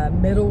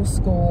middle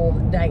school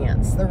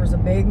dance. There was a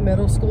big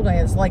middle school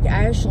dance, like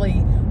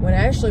Ashley, when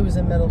Ashley was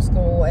in middle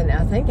school, and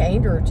I think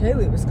Andrew too,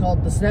 it was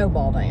called the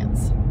snowball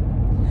dance.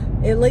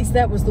 At least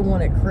that was the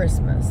one at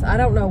Christmas. I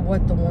don't know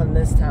what the one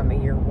this time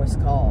of year was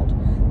called,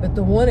 but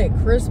the one at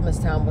Christmas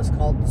time was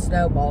called the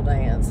snowball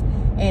dance.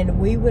 And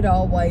we would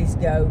always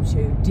go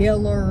to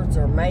Dillard's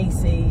or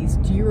Macy's.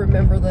 Do you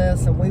remember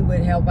this? And we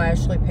would help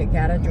Ashley pick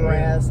out a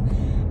dress.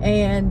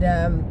 And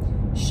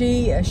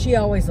she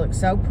always looked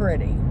so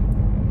pretty.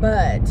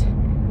 But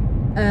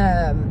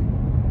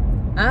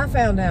I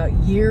found out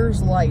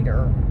years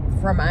later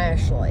from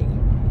Ashley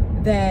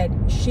that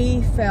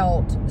she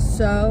felt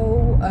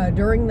so,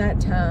 during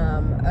that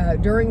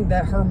time, during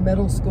her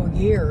middle school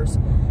years,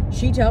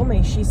 she told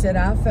me, she said,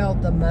 I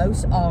felt the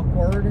most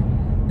awkward,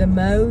 the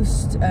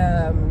most,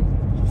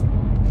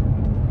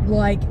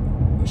 like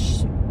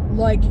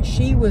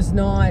she was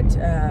not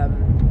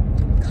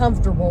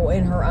comfortable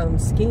in her own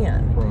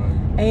skin. Right.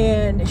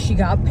 And she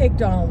got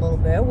picked on a little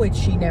bit, which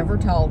she never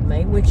told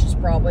me, which is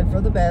probably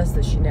for the best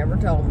that she never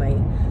told me,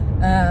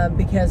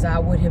 because I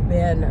would have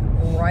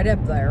been right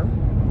up there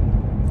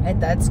at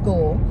that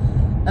school.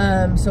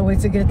 So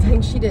it's a good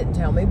thing she didn't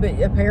tell me.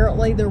 But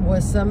apparently there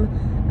was some,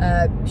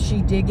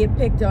 she did get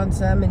picked on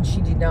some, and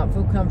she did not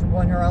feel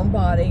comfortable in her own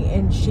body,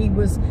 and she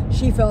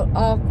felt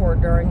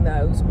awkward during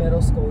those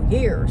middle school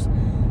years.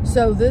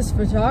 So this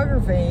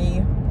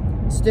photography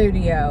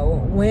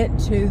studio went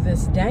to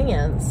this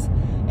dance,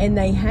 and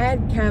they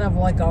had kind of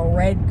like a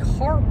red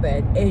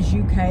carpet as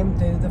you came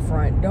through the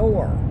front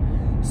door.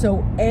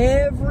 So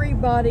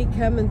everybody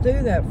coming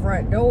through that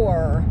front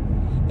door,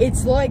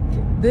 it's like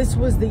this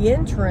was the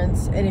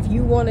entrance, and if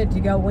you wanted to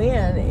go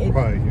in,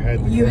 right,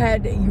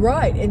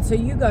 and so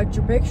you got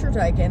your picture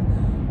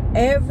taken.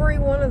 Every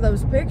one of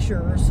those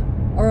pictures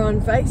are on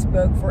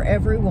Facebook for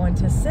everyone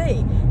to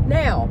see.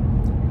 Now,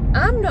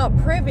 I'm not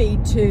privy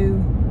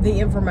to the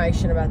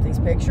information about these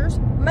pictures.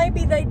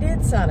 Maybe they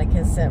did sign a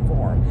consent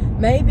form.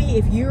 Maybe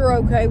if you're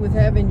okay with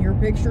having your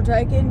picture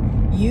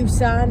taken, you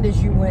signed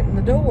as you went in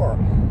the door.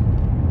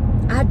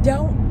 I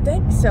don't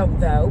think so,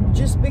 though,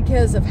 just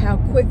because of how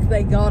quick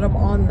they got them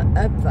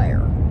up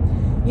there.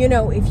 You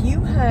know, if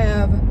you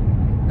have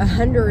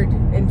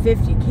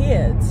 150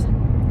 kids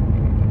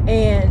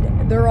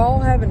and they're all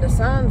having to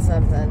sign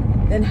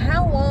something, then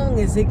how long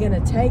is it going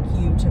to take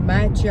you to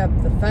match up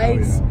the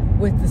face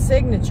with the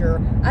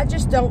signature? I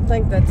just don't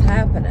think that's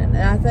happening. And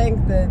I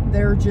think that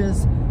they're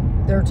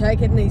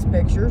taking these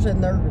pictures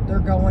and they're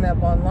going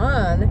up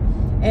online,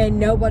 and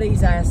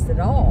nobody's asked at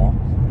all.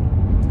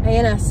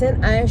 And I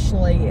sent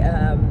Ashley,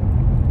 I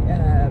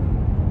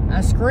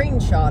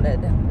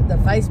screenshotted the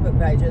Facebook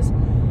pages,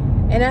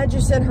 and I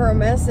just sent her a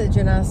message,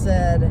 and I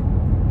said,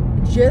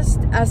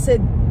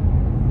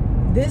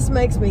 this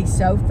makes me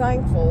so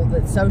thankful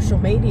that social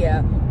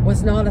media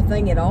was not a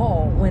thing at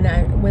all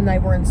when they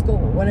were in school.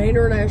 When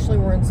Andrew and Ashley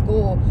were in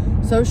school,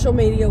 social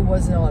media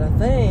was not a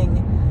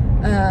thing.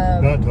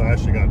 Not until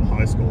Ashley got in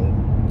high school.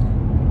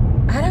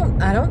 I don't.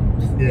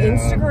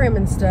 Instagram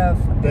and stuff.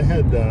 They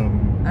had.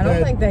 I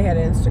don't think they had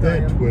Instagram. They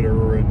had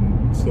Twitter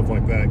and stuff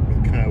like that.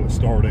 It kind of was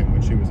starting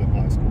when she was in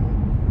high school.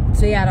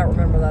 See, I don't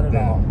remember that at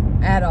all.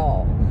 At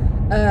all.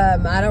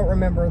 I don't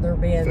remember there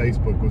being...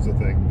 Facebook was a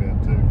thing then,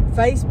 too.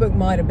 Facebook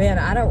might have been.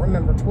 I don't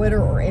remember Twitter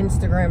or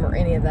Instagram or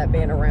any of that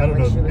being around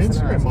when she was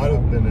in high Instagram school. might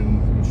have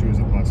been when she was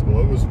in high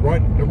school. It was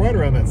right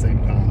around that same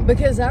time.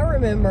 Because I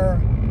remember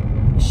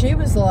she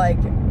was like,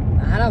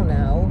 I don't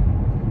know,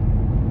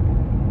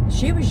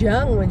 she was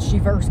young when she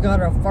first got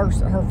her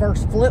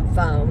first flip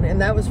phone,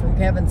 and that was from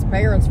Kevin's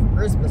parents for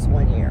Christmas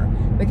one year,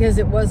 because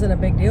it wasn't a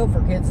big deal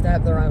for kids to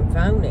have their own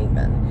phone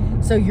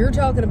even. So you're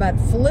talking about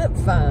flip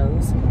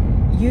phones.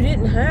 You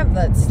didn't have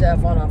that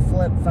stuff on a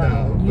flip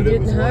phone. No, you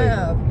didn't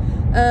have.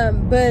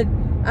 But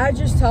I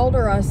just told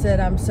her, I said,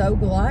 I'm so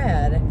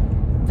glad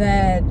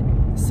that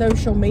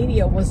social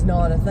media was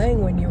not a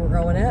thing when you were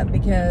growing up,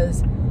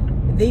 because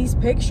these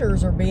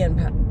pictures are being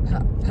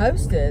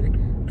posted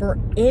for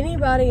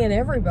anybody and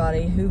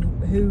everybody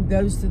who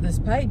goes to this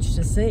page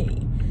to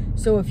see.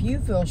 So if you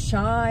feel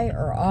shy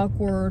or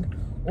awkward,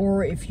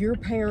 or if your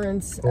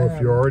parents... Or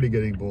if you're already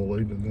getting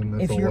bullied, and then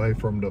that's a way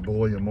for them to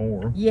bully you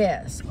more.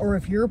 Yes, or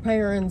if your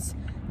parents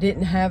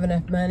didn't have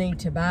enough money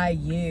to buy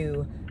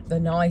you the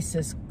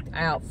nicest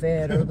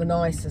outfit or the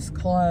nicest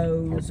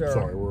clothes.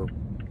 Sorry, we're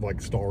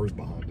like stars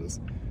behind us.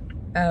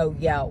 Oh,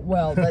 yeah,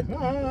 well,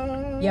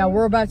 yeah,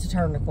 we're about to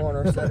turn the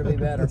corner, so it'll be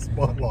better.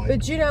 Spotlight.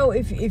 But, you know,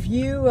 if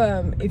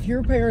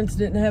your parents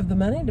didn't have the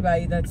money to buy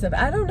you that stuff,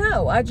 I don't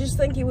know. I just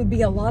think it would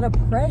be a lot of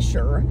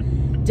pressure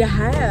to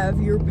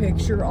have your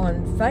picture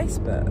on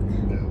Facebook.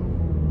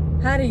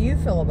 Yeah. How do you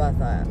feel about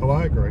that? Oh,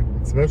 I agree.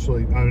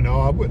 Especially, I know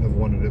I wouldn't have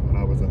wanted it when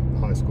I was in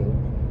high school.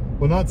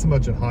 Well, not so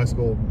much in high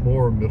school,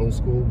 more middle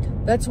school.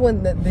 That's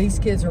when these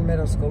kids are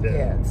middle school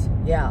kids.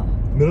 Yeah.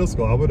 Middle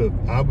school,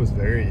 I was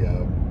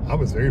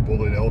very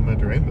bullied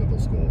elementary and middle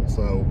school.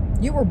 So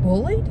you were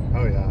bullied?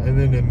 Oh yeah, and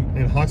then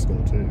in high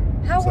school too.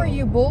 How were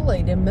you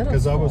bullied in middle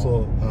school? Because I was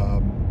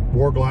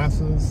wore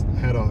glasses,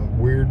 had a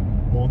weird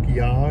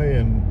wonky eye,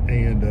 and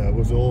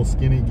was a little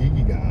skinny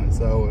geeky guy.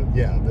 So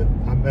yeah,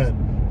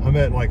 I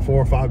met like 4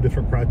 or 5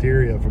 different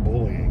criteria for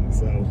bullying.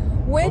 So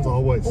I was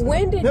always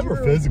never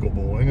physical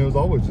bullying. It was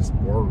always just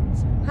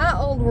words. How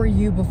old were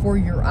you before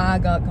your eye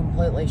got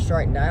completely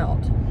straightened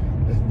out?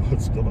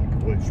 It's still not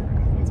completely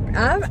straightened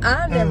out.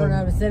 I never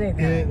noticed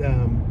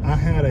anything. I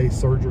had a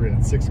surgery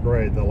in 6th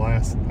grade. The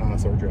last eye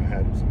surgery I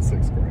had was in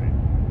 6th grade.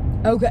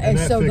 Okay, and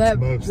so that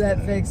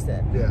fixed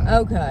it. Yeah.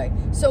 Okay,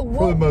 so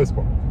for the most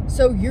part.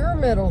 So your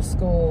middle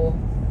school,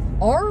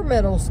 our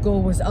middle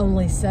school was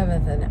only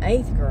 7th and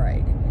 8th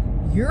grade.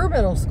 Your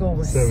middle school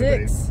was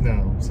 6th.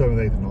 No, 7th,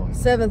 8th, and 9th.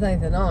 7th,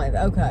 8th, and 9th.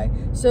 Okay,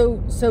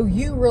 so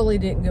you really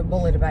didn't get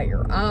bullied about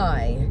your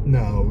eye.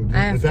 No,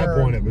 at that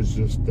point it was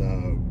just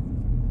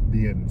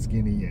being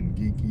skinny and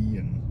geeky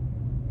and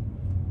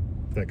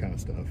that kind of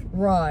stuff.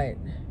 Right.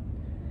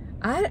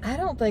 I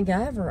don't think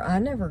I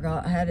never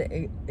had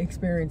to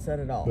experience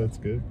that at all. That's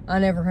good. I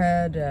never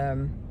had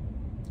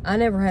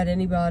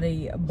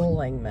anybody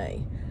bullying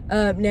me.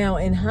 Now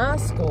in high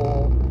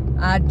school,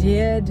 I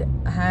did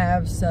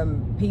have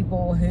some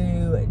people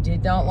who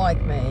did not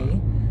like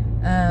me.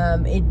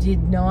 It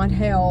did not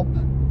help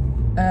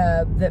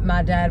that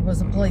my dad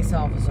was a police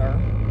officer.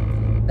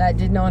 That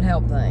did not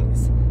help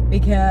things,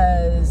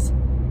 because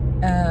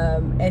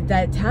at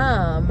that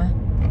time,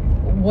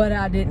 what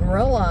I didn't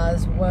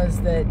realize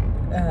was that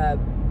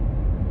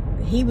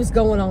he was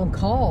going on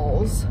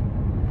calls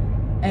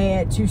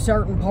to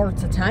certain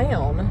parts of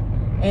town.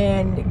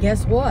 And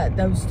guess what?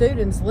 Those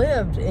students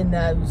lived in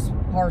those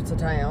parts of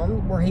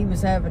town where he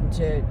was having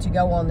to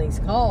go on these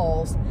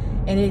calls.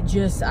 And it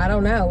just, I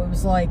don't know, it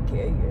was like,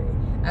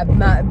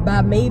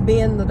 by me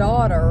being the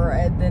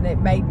daughter, then it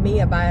made me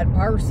a bad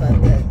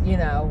person, that, you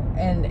know,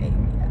 and,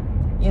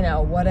 you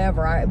know,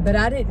 whatever. But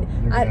I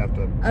didn't,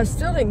 I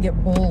still didn't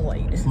get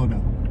bullied. Slow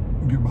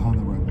down. Get behind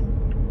the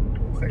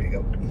rope. There you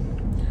go.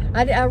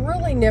 I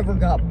really never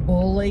got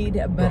bullied,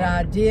 but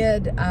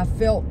right. I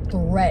felt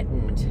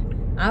threatened.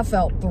 I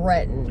felt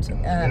threatened.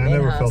 I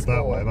never felt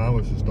that way. Mine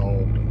was just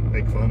all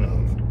make fun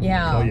of.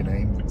 Yeah. Tell you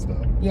names and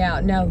stuff.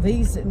 Yeah.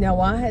 No,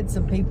 I had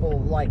some people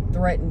like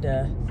threaten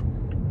to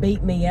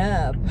beat me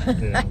up.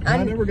 Yeah.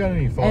 I never got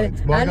any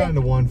fights. Well, I got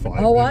into one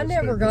fight. Oh, I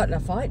never got in a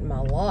fight in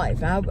my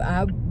life.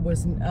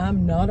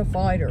 I'm not a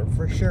fighter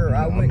for sure.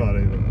 I'm not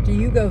either. Do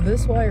you go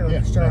this way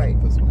or straight?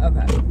 No, this way.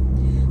 Okay.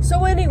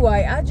 So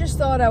anyway, I just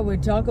thought I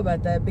would talk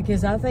about that,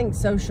 because I think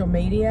social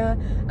media,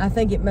 I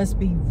think it must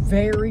be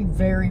very,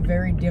 very,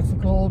 very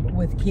difficult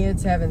with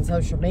kids having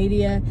social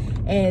media,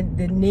 and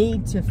the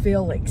need to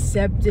feel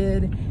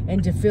accepted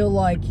and to feel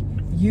like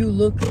you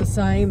look the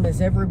same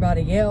as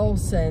everybody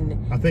else.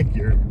 And I think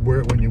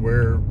when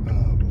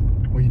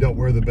you don't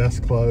wear the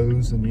best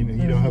clothes, and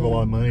you don't have a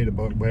lot of money to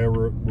wear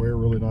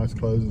really nice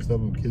clothes and stuff,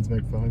 and kids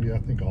make fun of you, I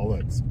think all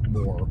that's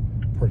more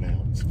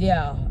pronounced.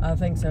 Yeah, I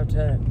think so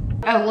too.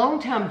 A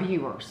longtime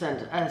viewer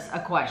sent us a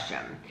question.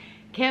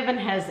 Kevin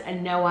has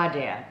no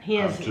idea.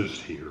 I'm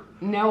just here.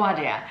 No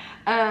idea.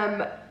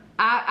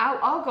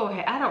 I'll go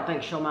ahead. I don't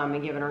think she'll mind me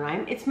giving her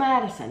name. It's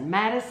Madison.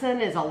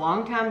 Madison is a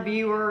longtime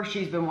viewer.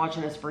 She's been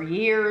watching us for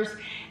years.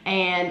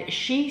 And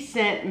she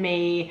sent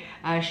me,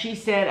 she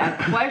said,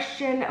 a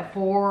question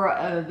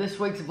for this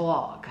week's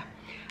vlog.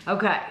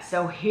 Okay,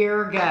 so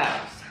here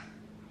goes.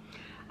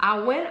 I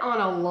went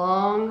on a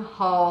long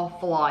haul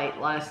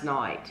flight last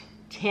night.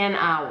 10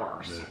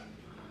 hours. Yeah.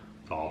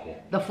 It's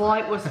awful. The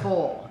flight was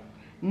full.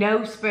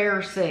 No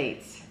spare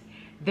seats.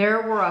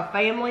 There were a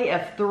family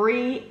of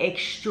 3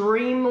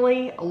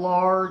 extremely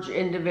large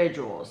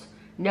individuals.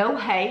 No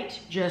hate,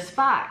 just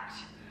fact.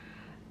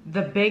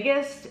 The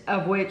biggest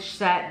of which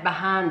sat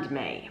behind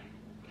me.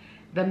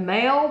 The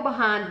male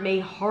behind me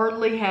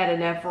hardly had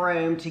enough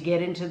room to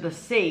get into the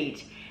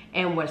seat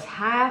and was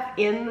half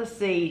in the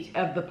seat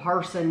of the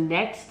person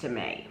next to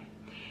me.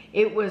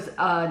 It was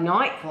a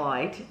night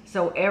flight,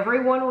 so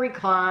everyone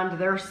reclined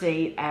their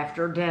seat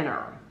after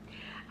dinner.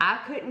 I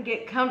couldn't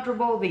get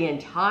comfortable the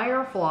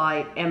entire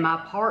flight, and my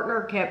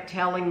partner kept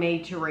telling me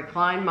to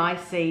recline my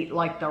seat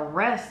like the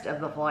rest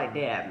of the flight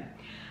did.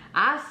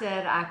 I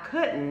said I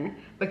couldn't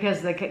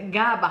because the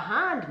guy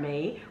behind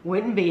me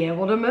wouldn't be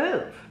able to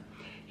move.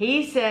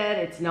 He said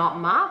it's not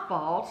my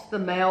fault the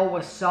male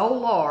was so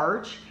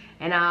large,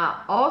 and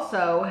I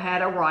also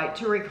had a right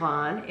to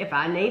recline if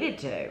I needed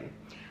to.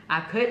 I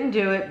couldn't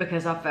do it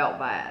because I felt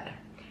bad.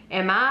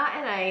 Am I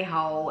an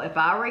a-hole if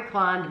I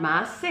reclined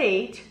my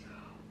seat,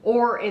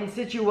 or in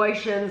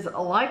situations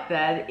like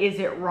that,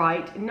 is it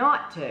right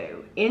not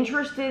to?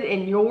 Interested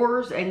in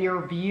yours and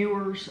your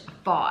viewers'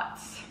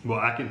 thoughts. Well,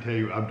 I can tell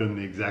you I've done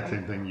the exact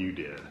same thing you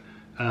did.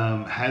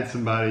 Had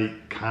somebody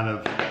kind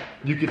of,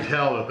 you could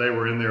tell that they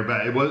were in their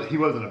back. He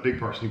wasn't a big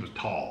person, he was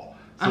tall.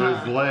 So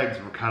his legs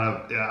were kind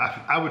of,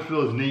 I would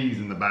feel his knees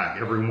in the back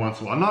every once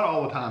in a while. Not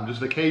all the time,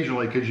 just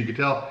occasionally, because you could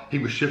tell he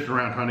was shifting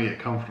around trying to get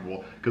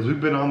comfortable. Because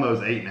we've been on those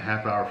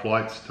 8.5-hour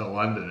flights to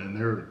London, and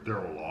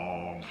they're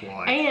long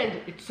flights.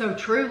 And so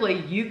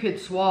truly, you could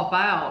swap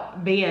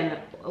out being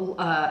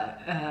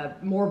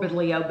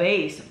morbidly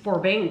obese for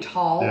being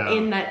tall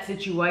in that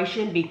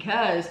situation,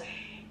 because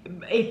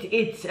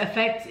it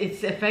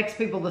affects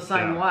people the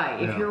same way.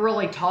 If you're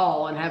really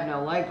tall and have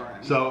no leg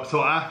room.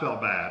 So I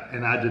felt bad,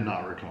 and I did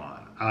not recline.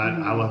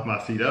 I left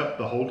my seat up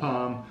the whole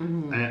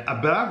time,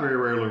 but I very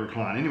rarely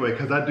recline anyway,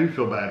 because I do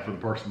feel bad for the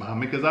person behind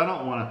me, because I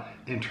don't want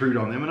to intrude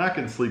on them, and I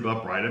can sleep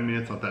upright. I mean,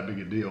 it's not that big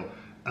a deal.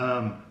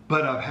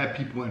 But I've had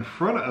people in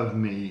front of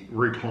me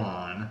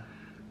recline,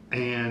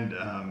 and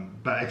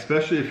but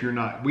especially if you're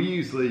not,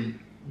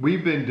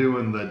 we've been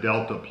doing the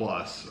Delta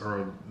Plus,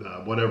 or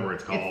whatever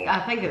it's called. I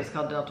think it's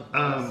called Delta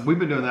Plus. We've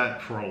been doing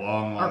that for a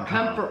long time. Or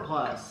Comfort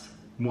Plus.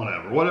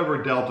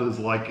 Whatever Delta is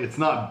like. It's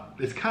kind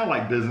of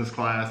like business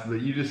class,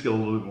 but you just get a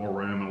little bit more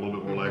room and a little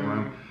bit more leg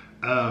room.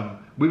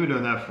 We've been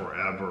doing that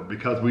forever,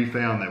 because we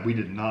found that we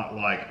did not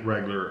like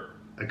regular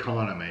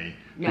economy,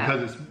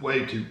 because it's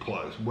way too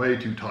close, way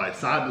too tight,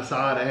 side to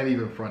side and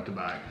even front to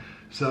back.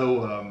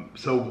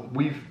 So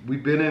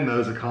we've been in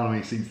those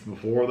economy seats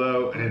before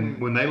though,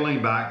 and when they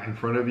lean back in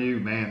front of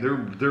you, man,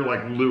 they're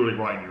like literally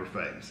right in your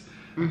face.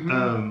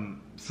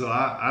 So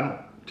I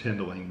don't tend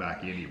to lean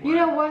back anyway. You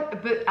know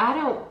what? But I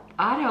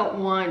don't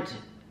want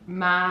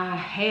my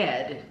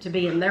head to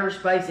be in their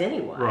space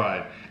anyway.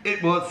 Right.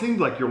 Well, it seems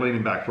like you're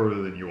leaning back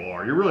further than you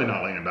are. You're really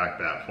not leaning back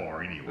that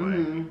far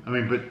anyway. I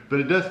mean, but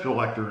it does feel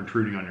like they're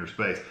intruding on your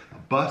space. A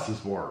bus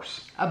is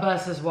worse. A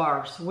bus is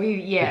worse.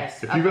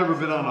 Yes. If you've ever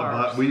been on a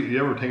bus,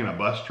 you ever taken a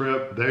bus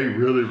trip, they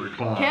really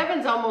recline.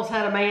 Kevin's almost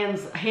had a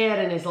man's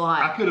head in his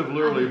lap. I could have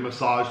literally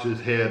massaged his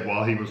head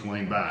while he was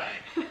leaned back.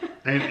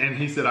 And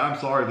he said, "I'm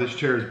sorry, this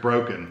chair is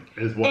broken,"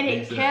 is what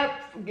he said.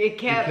 It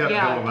kept going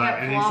back.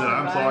 And he said,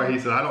 "I'm sorry." He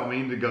said, "I don't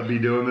mean to be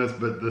doing this,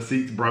 but the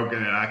seat's broken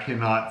and I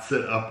cannot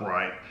sit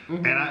upright."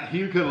 And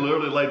he could have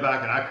literally laid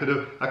back, and I could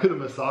have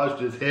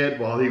massaged his head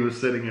while he was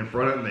sitting in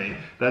front of me.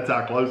 That's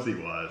how close he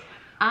was.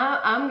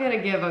 I'm going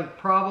to give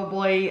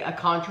probably a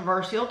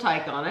controversial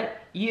take on it.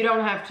 You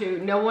don't have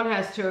to, no one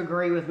has to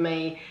agree with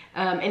me,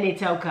 and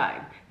it's okay,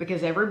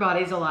 because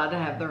everybody's allowed to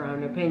have their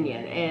own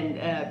opinion.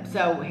 And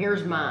so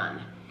here's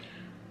mine.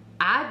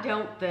 I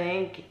don't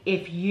think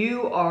if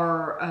you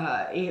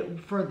are,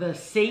 for the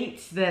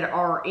seats that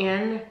are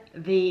in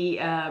the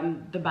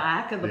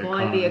back of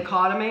the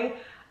economy,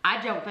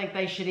 I don't think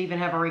they should even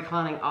have a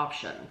reclining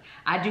option.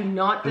 I do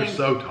not think— They're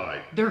so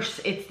tight.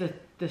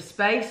 The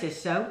space is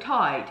so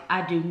tight.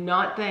 I do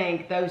not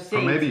think those seats—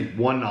 Or maybe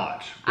one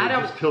notch. It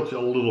just tilts you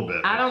a little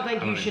bit. I don't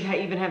think you should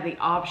even have the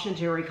option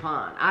to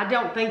recline. I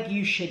don't think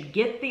you should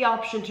get the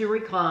option to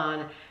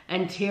recline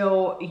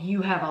until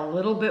you have a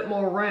little bit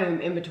more room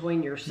in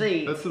between your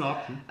seats. That's an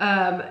option.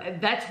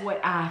 That's what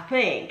I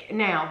think.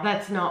 Now,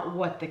 that's not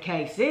what the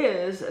case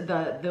is.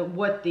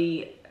 What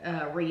the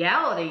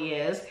reality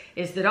is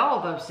that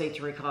all those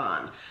seats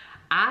recline.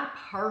 I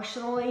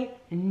personally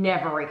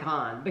never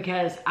recline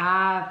because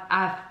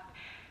I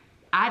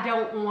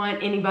don't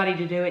want anybody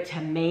to do it to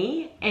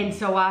me. And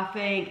so I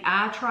think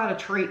I try to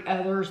treat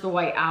others the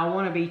way I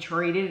want to be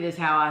treated is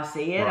how I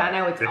see it. Right. I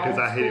know it's old school. Because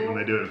I hate it when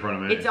they do it in front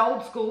of me. It's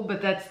old school, but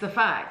that's the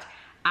fact.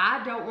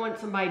 I don't want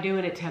somebody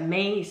doing it to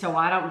me, so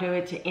I don't do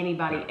it to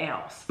anybody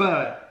else.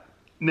 But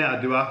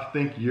now, do I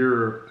think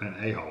you're an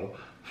a-hole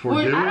for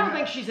doing it? I don't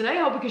think she's an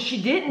a-hole because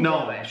she didn't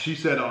do it. She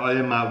said,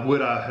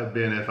 would I have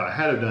been if I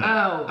had done it?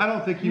 Oh, I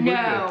don't think you would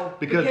have.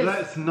 Because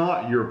that's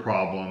not your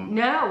problem.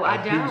 No, I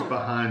don't. Who's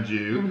behind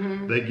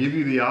you. They give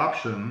you the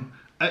option.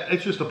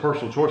 It's just a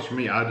personal choice for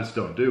me. I just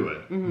don't do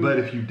it. But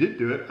if you did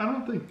do it, I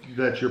don't think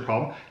that's your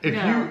problem. If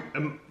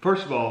you,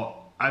 first of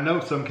all, I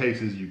know some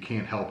cases you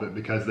can't help it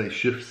because they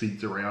shift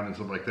seats around and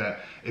stuff like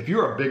that. If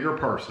you're a bigger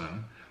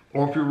person,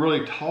 or if you're a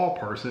really tall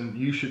person,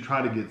 you should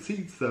try to get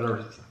seats that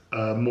are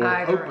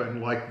more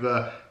open, like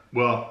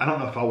well, I don't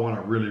know if I want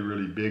a really,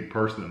 really big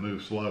person that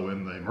moves slow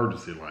in the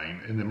emergency lane,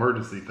 in the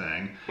emergency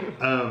thing.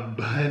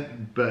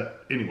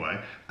 But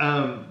anyway,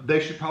 they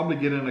should probably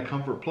get in a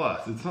Comfort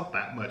Plus. It's not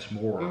that much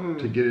more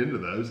to get into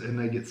those, and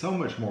they get so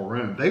much more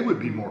room. They would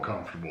be more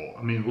comfortable.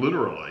 I mean,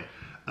 literally.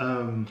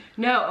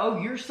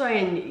 You're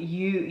saying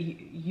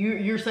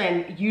you're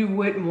saying you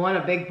wouldn't want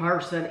a big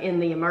person in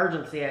the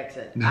emergency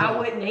exit. No, I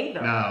wouldn't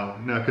either.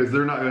 No, because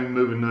they're not going to be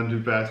moving none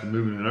too fast and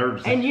moving in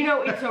emergency. And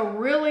it's a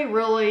really,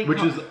 really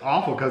which is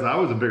awful because I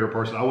was a bigger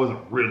person. I wasn't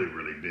really,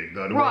 really big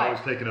though. I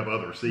was taking up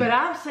other seats. But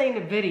I've seen a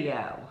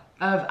video.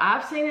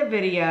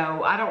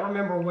 I don't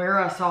remember where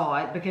I saw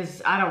it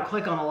because I don't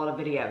click on a lot of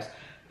videos.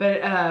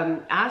 But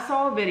I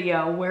saw a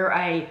video where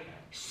a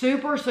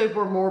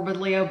super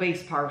morbidly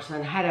obese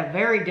person had a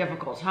very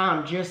difficult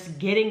time just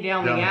getting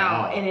down the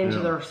aisle and into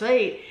their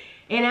seat.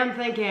 And I'm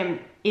thinking,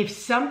 if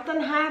something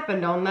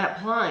happened on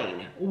that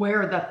plane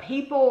where the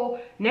people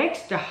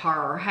next to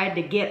her had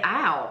to get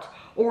out,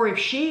 or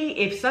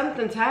if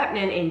something's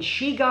happening and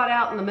she got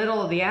out in the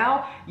middle of the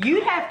aisle,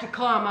 you'd have to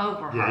climb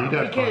over her. Yeah, you'd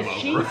have to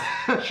climb over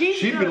her.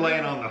 She'd be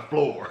laying on the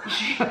floor.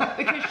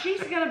 Because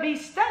she's going to be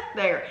stuck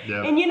there.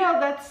 Yeah. And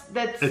that's...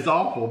 It's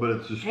awful, but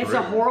it's just It's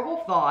a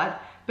horrible thought.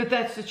 But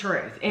that's the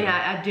truth. And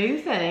I do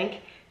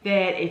think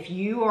that if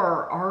you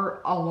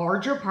are a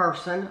larger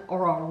person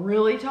or a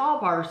really tall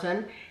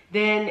person,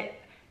 then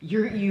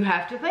you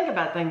have to think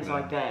about things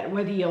like that,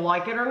 whether you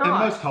like it or not.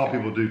 And most tall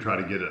people do try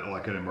to get it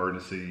like an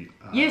emergency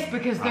yes,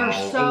 because they're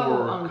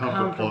so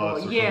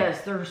uncomfortable.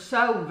 Yes, they're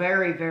so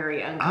very,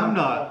 very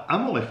uncomfortable.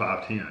 I'm only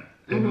 5'10",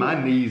 and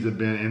my knees have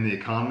been, in the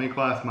economy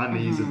class, my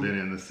knees have been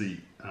in the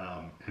seat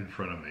in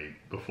front of me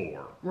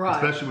before. Right.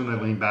 Especially when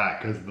they lean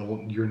back, because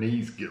your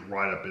knees get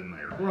right up in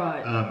there.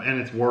 Right. And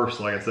it's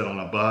worse, like I said, on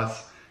a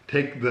bus.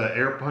 Take the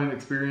airplane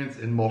experience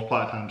and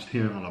multiply it times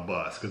 10 on a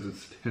bus, because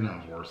it's 10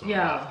 times worse on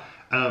a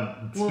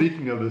bus.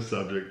 Speaking of this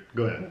subject,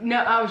 go ahead. No,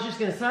 I was just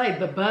going to say,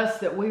 the bus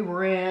that we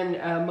were in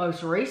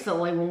most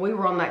recently, when we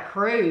were on that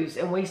cruise,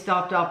 and we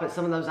stopped off at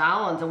some of those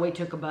islands, and we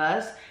took a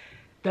bus,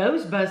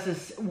 those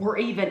buses were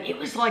it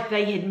was like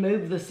they had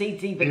moved the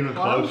seats even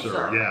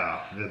closer.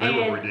 Yeah, they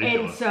were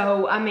ridiculous. And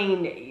so, I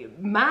mean,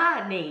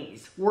 my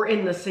knees were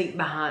in the seat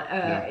behind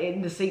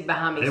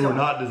me. They were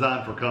not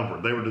designed for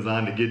comfort. They were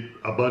designed to get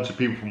a bunch of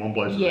people from one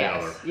place to the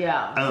other.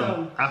 Yeah.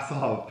 I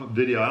saw a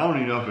video. I don't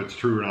even know if it's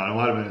true or not. It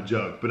might have been a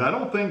joke, but I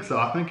don't think so.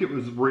 I think it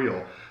was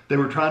real. They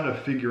were trying to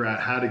figure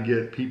out how to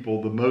get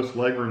people the most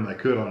legroom they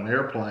could on an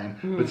airplane,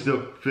 but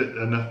still fit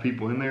enough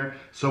people in there.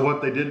 So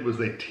what they did was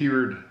they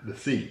tiered the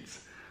seats.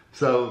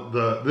 So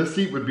this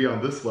seat would be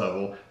on this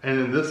level, and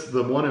then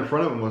the one in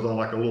front of them was on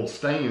like a little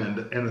stand,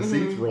 and the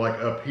seats were like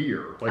up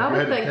here. Like I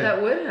would think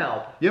that would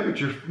help. Yeah,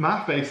 but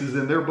my face is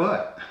in their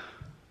butt.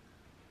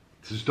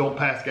 Just don't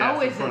pass gas.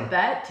 Oh, is it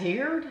that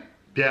tiered?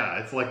 Yeah,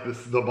 it's like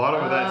this. The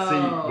bottom of that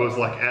seat was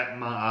like at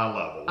my eye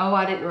level. Oh,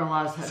 I didn't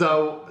realize that.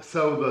 So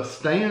the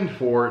stand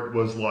for it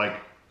was like,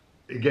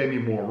 it gave me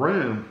more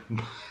room,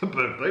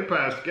 but if they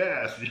passed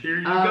gas, here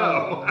you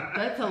go.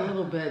 That's a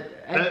little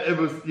bit. It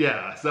was,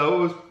 yeah.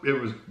 So it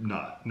was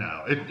not.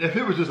 No, if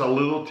it was just a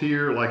little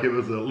tier, like it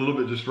was a little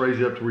bit, just raise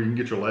you up to where you can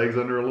get your legs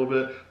under a little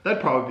bit,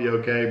 that'd probably be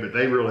okay. But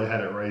they really had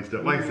it raised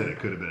up. Like I said, it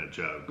could have been a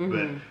joke,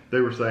 but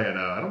they were saying,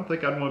 I don't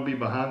think I'd want to be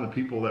behind the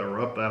people that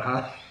were up that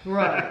high.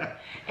 Right.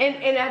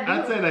 And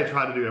I'd say they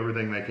try to do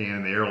everything they can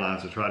in the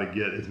airlines to try to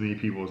get as many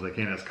people as they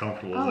can, as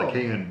comfortable as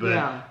they can.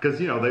 But because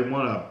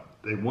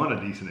they want a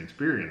decent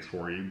experience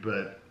for you,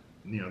 but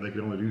they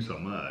can only do so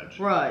much.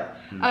 Right.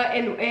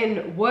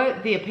 And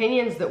what the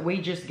opinions that we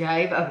just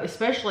gave,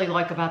 especially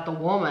like about the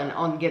woman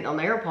on getting on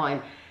the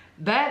airplane,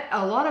 that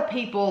a lot of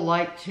people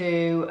like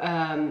to,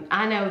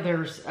 I know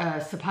there's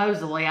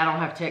supposedly, I don't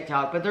have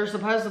TikTok, but there's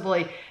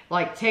supposedly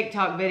like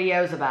TikTok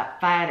videos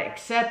about fat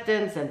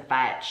acceptance and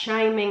fat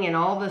shaming and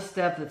all this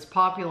stuff that's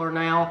popular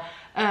now.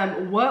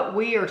 What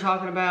we are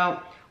talking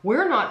about,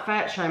 we're not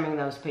fat shaming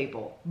those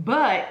people,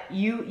 but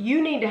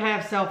you need to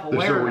have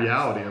self-awareness. It's a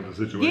reality of the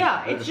situation.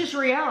 Yeah, it's just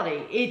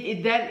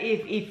reality. That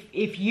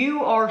if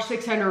you are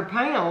 600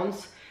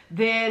 pounds,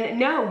 then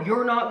no,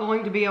 you're not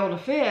going to be able to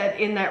fit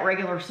in that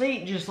regular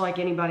seat just like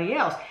anybody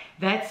else.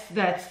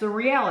 That's the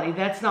reality.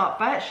 That's not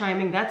fat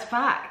shaming. That's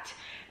fact.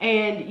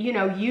 And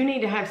you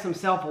need to have some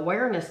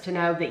self-awareness to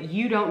know that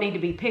you don't need to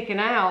be picking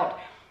out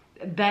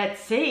that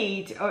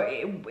seat,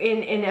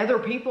 and other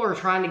people are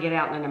trying to get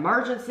out in an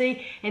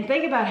emergency. And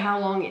think about how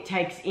long it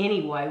takes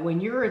anyway when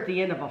you're at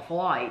the end of a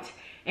flight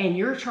and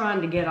you're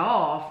trying to get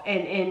off,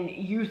 and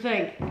you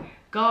think,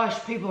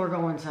 gosh, people are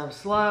going so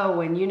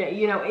slow, and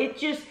it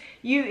just,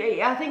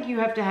 I think you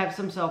have to have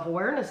some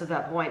self-awareness at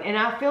that point. And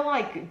I feel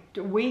like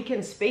we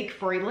can speak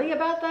freely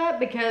about that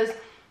because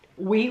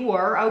we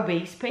were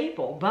obese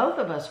people. Both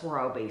of us were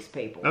obese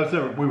people.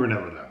 We were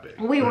never that big.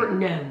 We were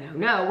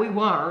no, we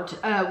weren't.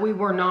 We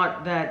were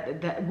not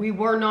that. We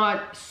were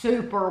not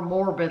super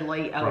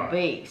morbidly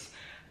obese,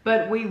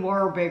 but we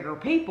were bigger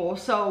people.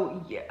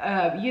 So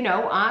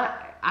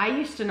I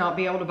used to not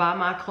be able to buy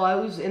my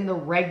clothes in the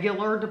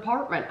regular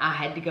department. I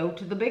had to go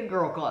to the big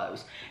girl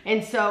clothes.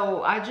 And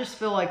so I just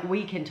feel like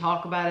we can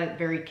talk about it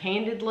very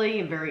candidly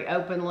and very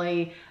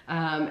openly,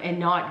 and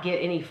not get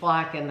any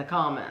flack in the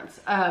comments.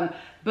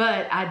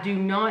 But I do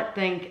not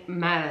think,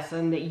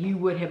 Madison, that you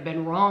would have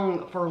been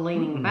wrong for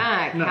leaning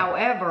back. No.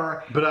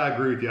 However, but I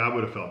agree with you. I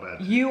would have felt bad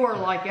too. You are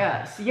like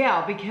us.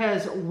 Yeah,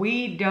 because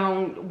we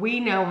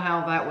know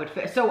how that would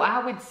fit. So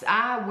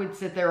I would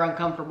sit there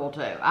uncomfortable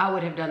too. I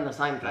would have done the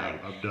same thing.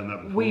 Yeah, I've done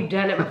that before. We've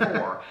done it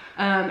before.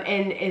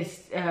 And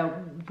as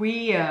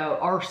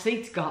our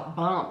seats got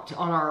bumped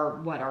on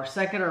our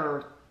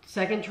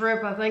second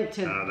trip, I think,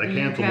 to they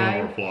canceled one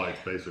of our flights,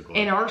 basically.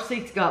 And our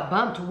seats got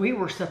bumped. We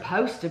were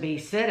supposed to be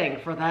sitting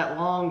for that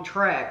long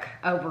trek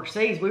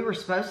overseas. We were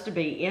supposed to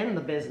be in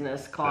the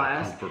business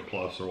class. Comfort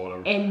Plus or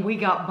whatever. And we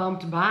got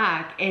bumped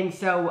back. And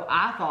so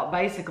I thought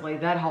basically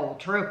that whole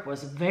trip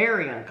was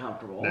very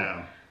uncomfortable.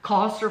 Yeah.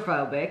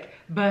 Claustrophobic,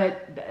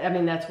 but I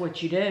mean, that's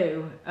what you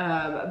do.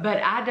 But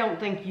I don't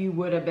think you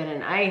would have been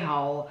an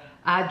a-hole.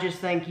 I just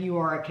think you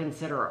are a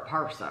considerate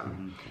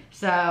person.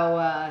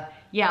 So,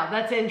 yeah,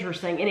 that's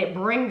interesting. And it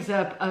brings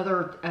up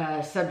other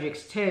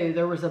subjects too.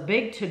 There was a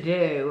big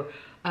to-do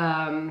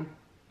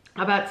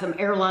about some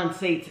airline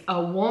seats.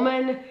 A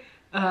woman,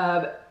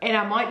 and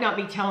I might not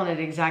be telling it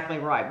exactly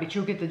right, but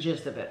you'll get the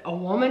gist of it. A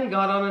woman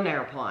got on an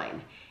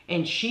airplane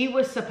and she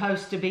was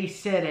supposed to be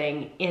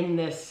sitting in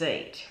this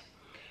seat.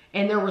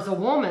 And there was a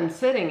woman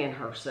sitting in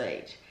her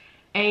seat.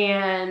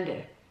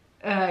 And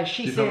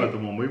she said... talking about the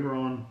one we were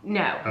on?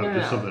 No,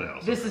 no. Something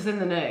else. This is in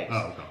the news.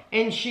 Oh, okay.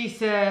 And she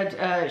said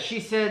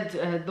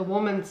the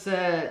woman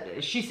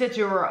said, she said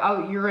to her,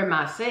 oh, you're in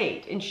my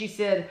seat. And she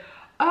said,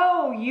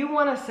 oh, you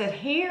want to sit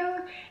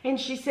here? And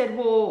she said,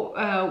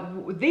 well,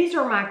 these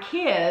are my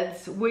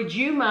kids. Would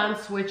you mind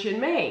switching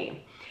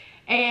me?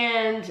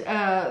 And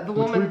the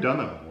woman... We've done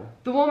that before.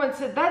 The woman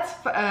said,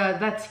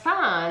 that's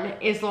fine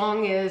as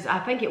long as, I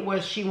think it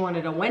was she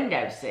wanted a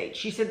window seat.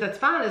 She said, that's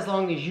fine as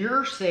long as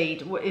your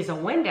seat is a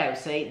window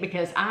seat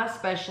because I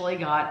specially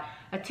got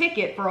a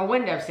ticket for a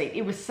window seat.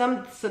 It was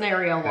some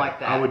scenario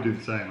like that. I would do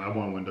the same. I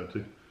want a window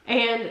too.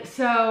 And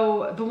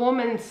so the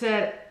woman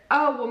said,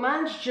 oh, well,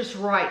 mine's just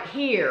right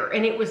here.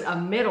 And it was a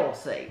middle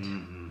seat.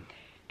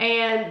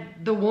 And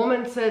the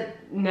woman said,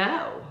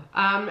 no.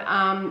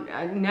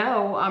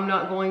 No, I'm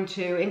not going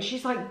to. And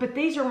she's like, but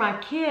these are my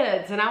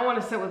kids, and I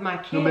want to sit with my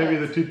kids. Well, maybe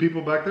the two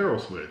people back there will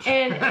switch.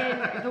 And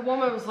the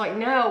woman was like,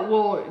 no.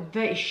 Well,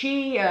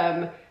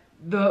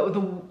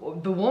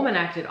 the woman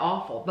acted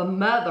awful. The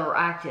mother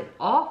acted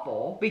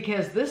awful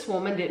because this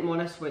woman didn't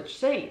want to switch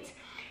seats.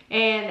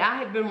 And I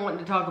had been wanting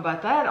to talk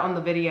about that on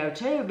the video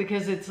too,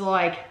 because it's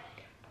like,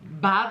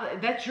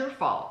 that's your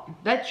fault.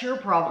 That's your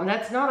problem.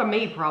 That's not a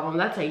me problem.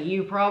 That's a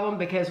you problem,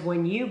 because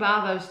when you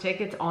buy those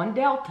tickets on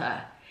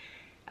Delta,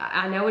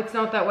 I know it's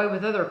not that way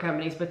with other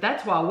companies, but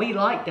that's why we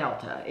like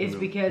Delta. It's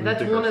because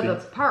that's one of the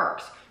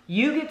perks.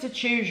 You get to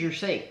choose your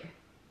seat.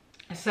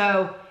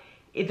 So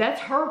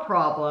that's her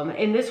problem.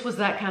 And this was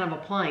that kind of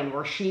a plane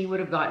where she would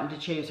have gotten to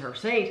choose her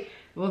seat.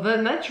 Well,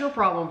 then that's your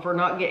problem for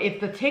not getting.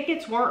 If the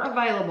tickets weren't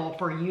available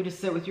for you to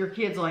sit with your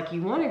kids like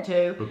you wanted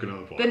to, book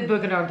another flight. Then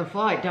book another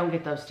flight. Don't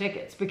get those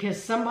tickets,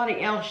 because somebody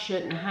else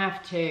shouldn't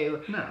have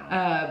to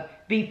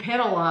be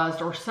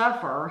penalized or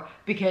suffer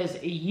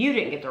because you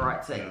didn't get the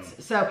right seats.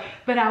 No. So,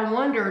 but I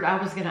wondered,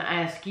 I was going to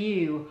ask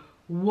you,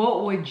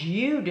 what would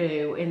you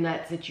do in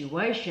that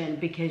situation?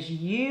 Because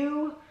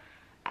listen,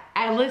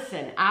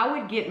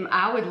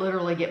 I would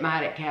literally get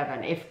mad at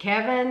Kevin if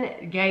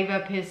Kevin gave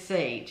up his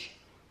seat.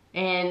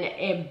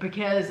 And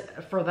because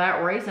for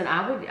that reason,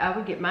 I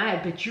would get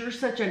mad. But you're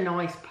such a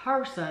nice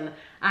person,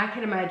 I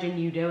can imagine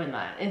you doing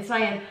that and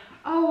saying,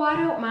 "Oh, I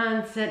don't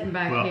mind sitting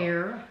back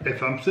here."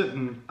 If I'm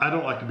sitting, I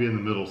don't like to be in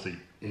the middle seat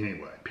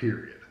anyway.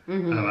 Period.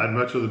 I'd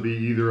much rather be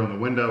either on the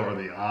window or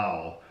the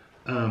aisle.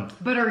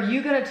 But are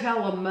you going to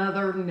tell a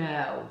mother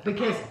no?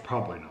 Because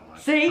probably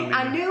not. See,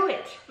 I knew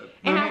it.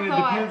 And I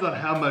thought, it depends on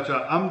how much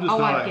I'm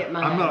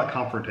not a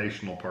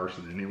confrontational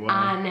person anyway.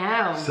 I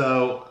know.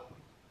 So.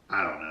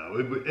 I don't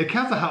know. It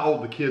counts on how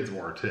old the kids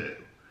were too.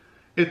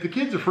 If the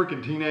kids are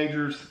freaking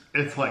teenagers,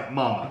 it's like,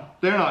 Mama,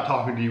 they're not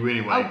talking to you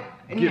anyway.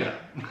 Get up.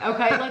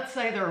 Okay, let's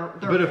say they're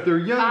but if they're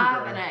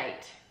younger, 5 and 8.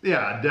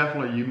 Yeah,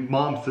 definitely.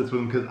 Mom sits with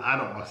them because I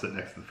don't want to sit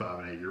next to the 5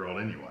 and 8 year old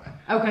anyway.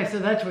 Okay, so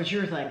that's what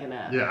you're thinking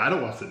of. Yeah, I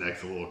don't want to sit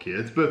next to little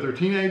kids. But if they're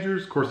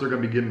teenagers, of course, they're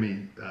going to be giving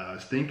me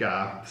stink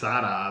eye,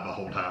 side eye the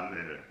whole time.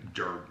 And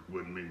jerk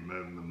wouldn't be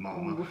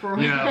Mama.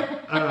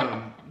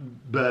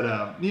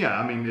 Yeah,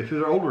 I mean, if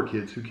they're older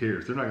kids, who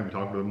cares? They're not going to be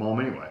talking to their mom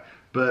anyway.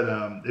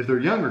 But if they're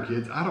younger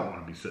kids, I don't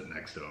want to be sitting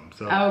next to them.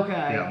 So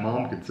yeah,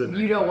 Mom can sit next to them.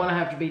 You don't want to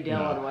have to be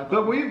dealing with them.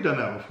 But we've done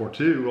that before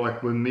too.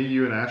 Like when me,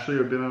 you, and Ashley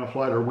have been on a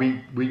flight, or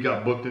we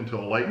got booked into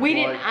a late flight. We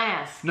didn't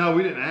ask. No,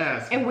 we didn't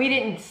ask. And we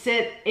didn't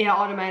sit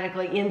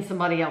automatically in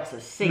somebody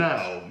else's seat.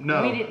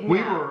 No. We didn't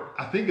were,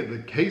 I think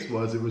the case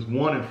was, it was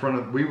one in front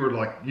of,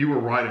 you were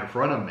right in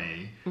front of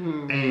me.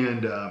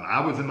 And I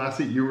was in my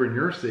seat, you were in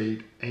your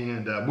seat,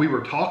 and we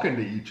were talking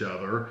to each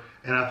other,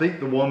 and I think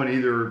the woman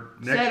either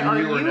next to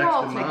you or next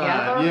to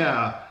mine,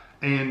 yeah,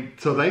 and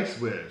so they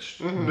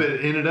switched, but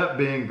it ended up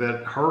being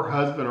that her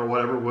husband or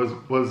whatever was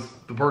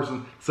the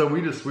person, so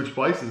we just switched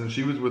places, and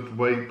she was with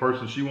the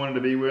person she wanted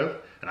to be with,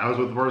 and I was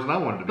with the person I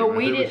wanted to be with. But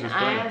we didn't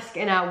ask,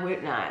 and I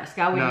wouldn't ask.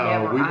 I would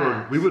never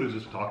ask. We would have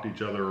just talked to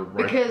each other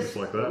just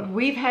like that.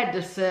 We've had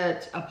to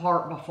sit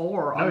apart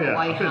before on the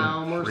way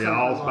home or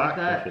something like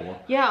that. Before.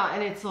 Yeah,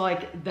 and it's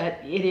like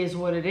that. It is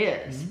what it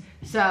is.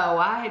 So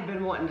I had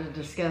been wanting to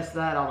discuss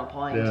that on a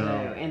plane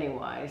too.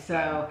 Anyway,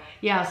 so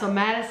yeah. So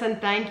Madison,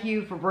 thank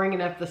you for bringing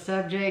up the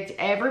subject.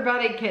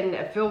 Everybody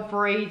can feel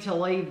free to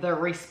leave their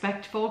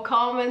respectful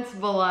comments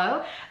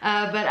below.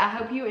 But I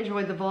hope you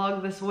enjoyed the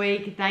vlog this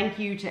week. Thank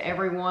you to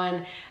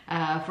everyone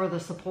for the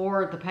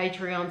support, the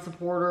Patreon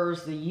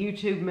supporters, the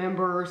YouTube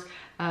members,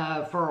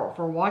 for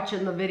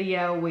watching the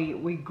video.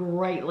 We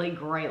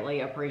greatly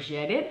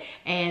appreciate it,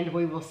 and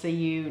we will see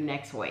you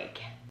next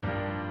week.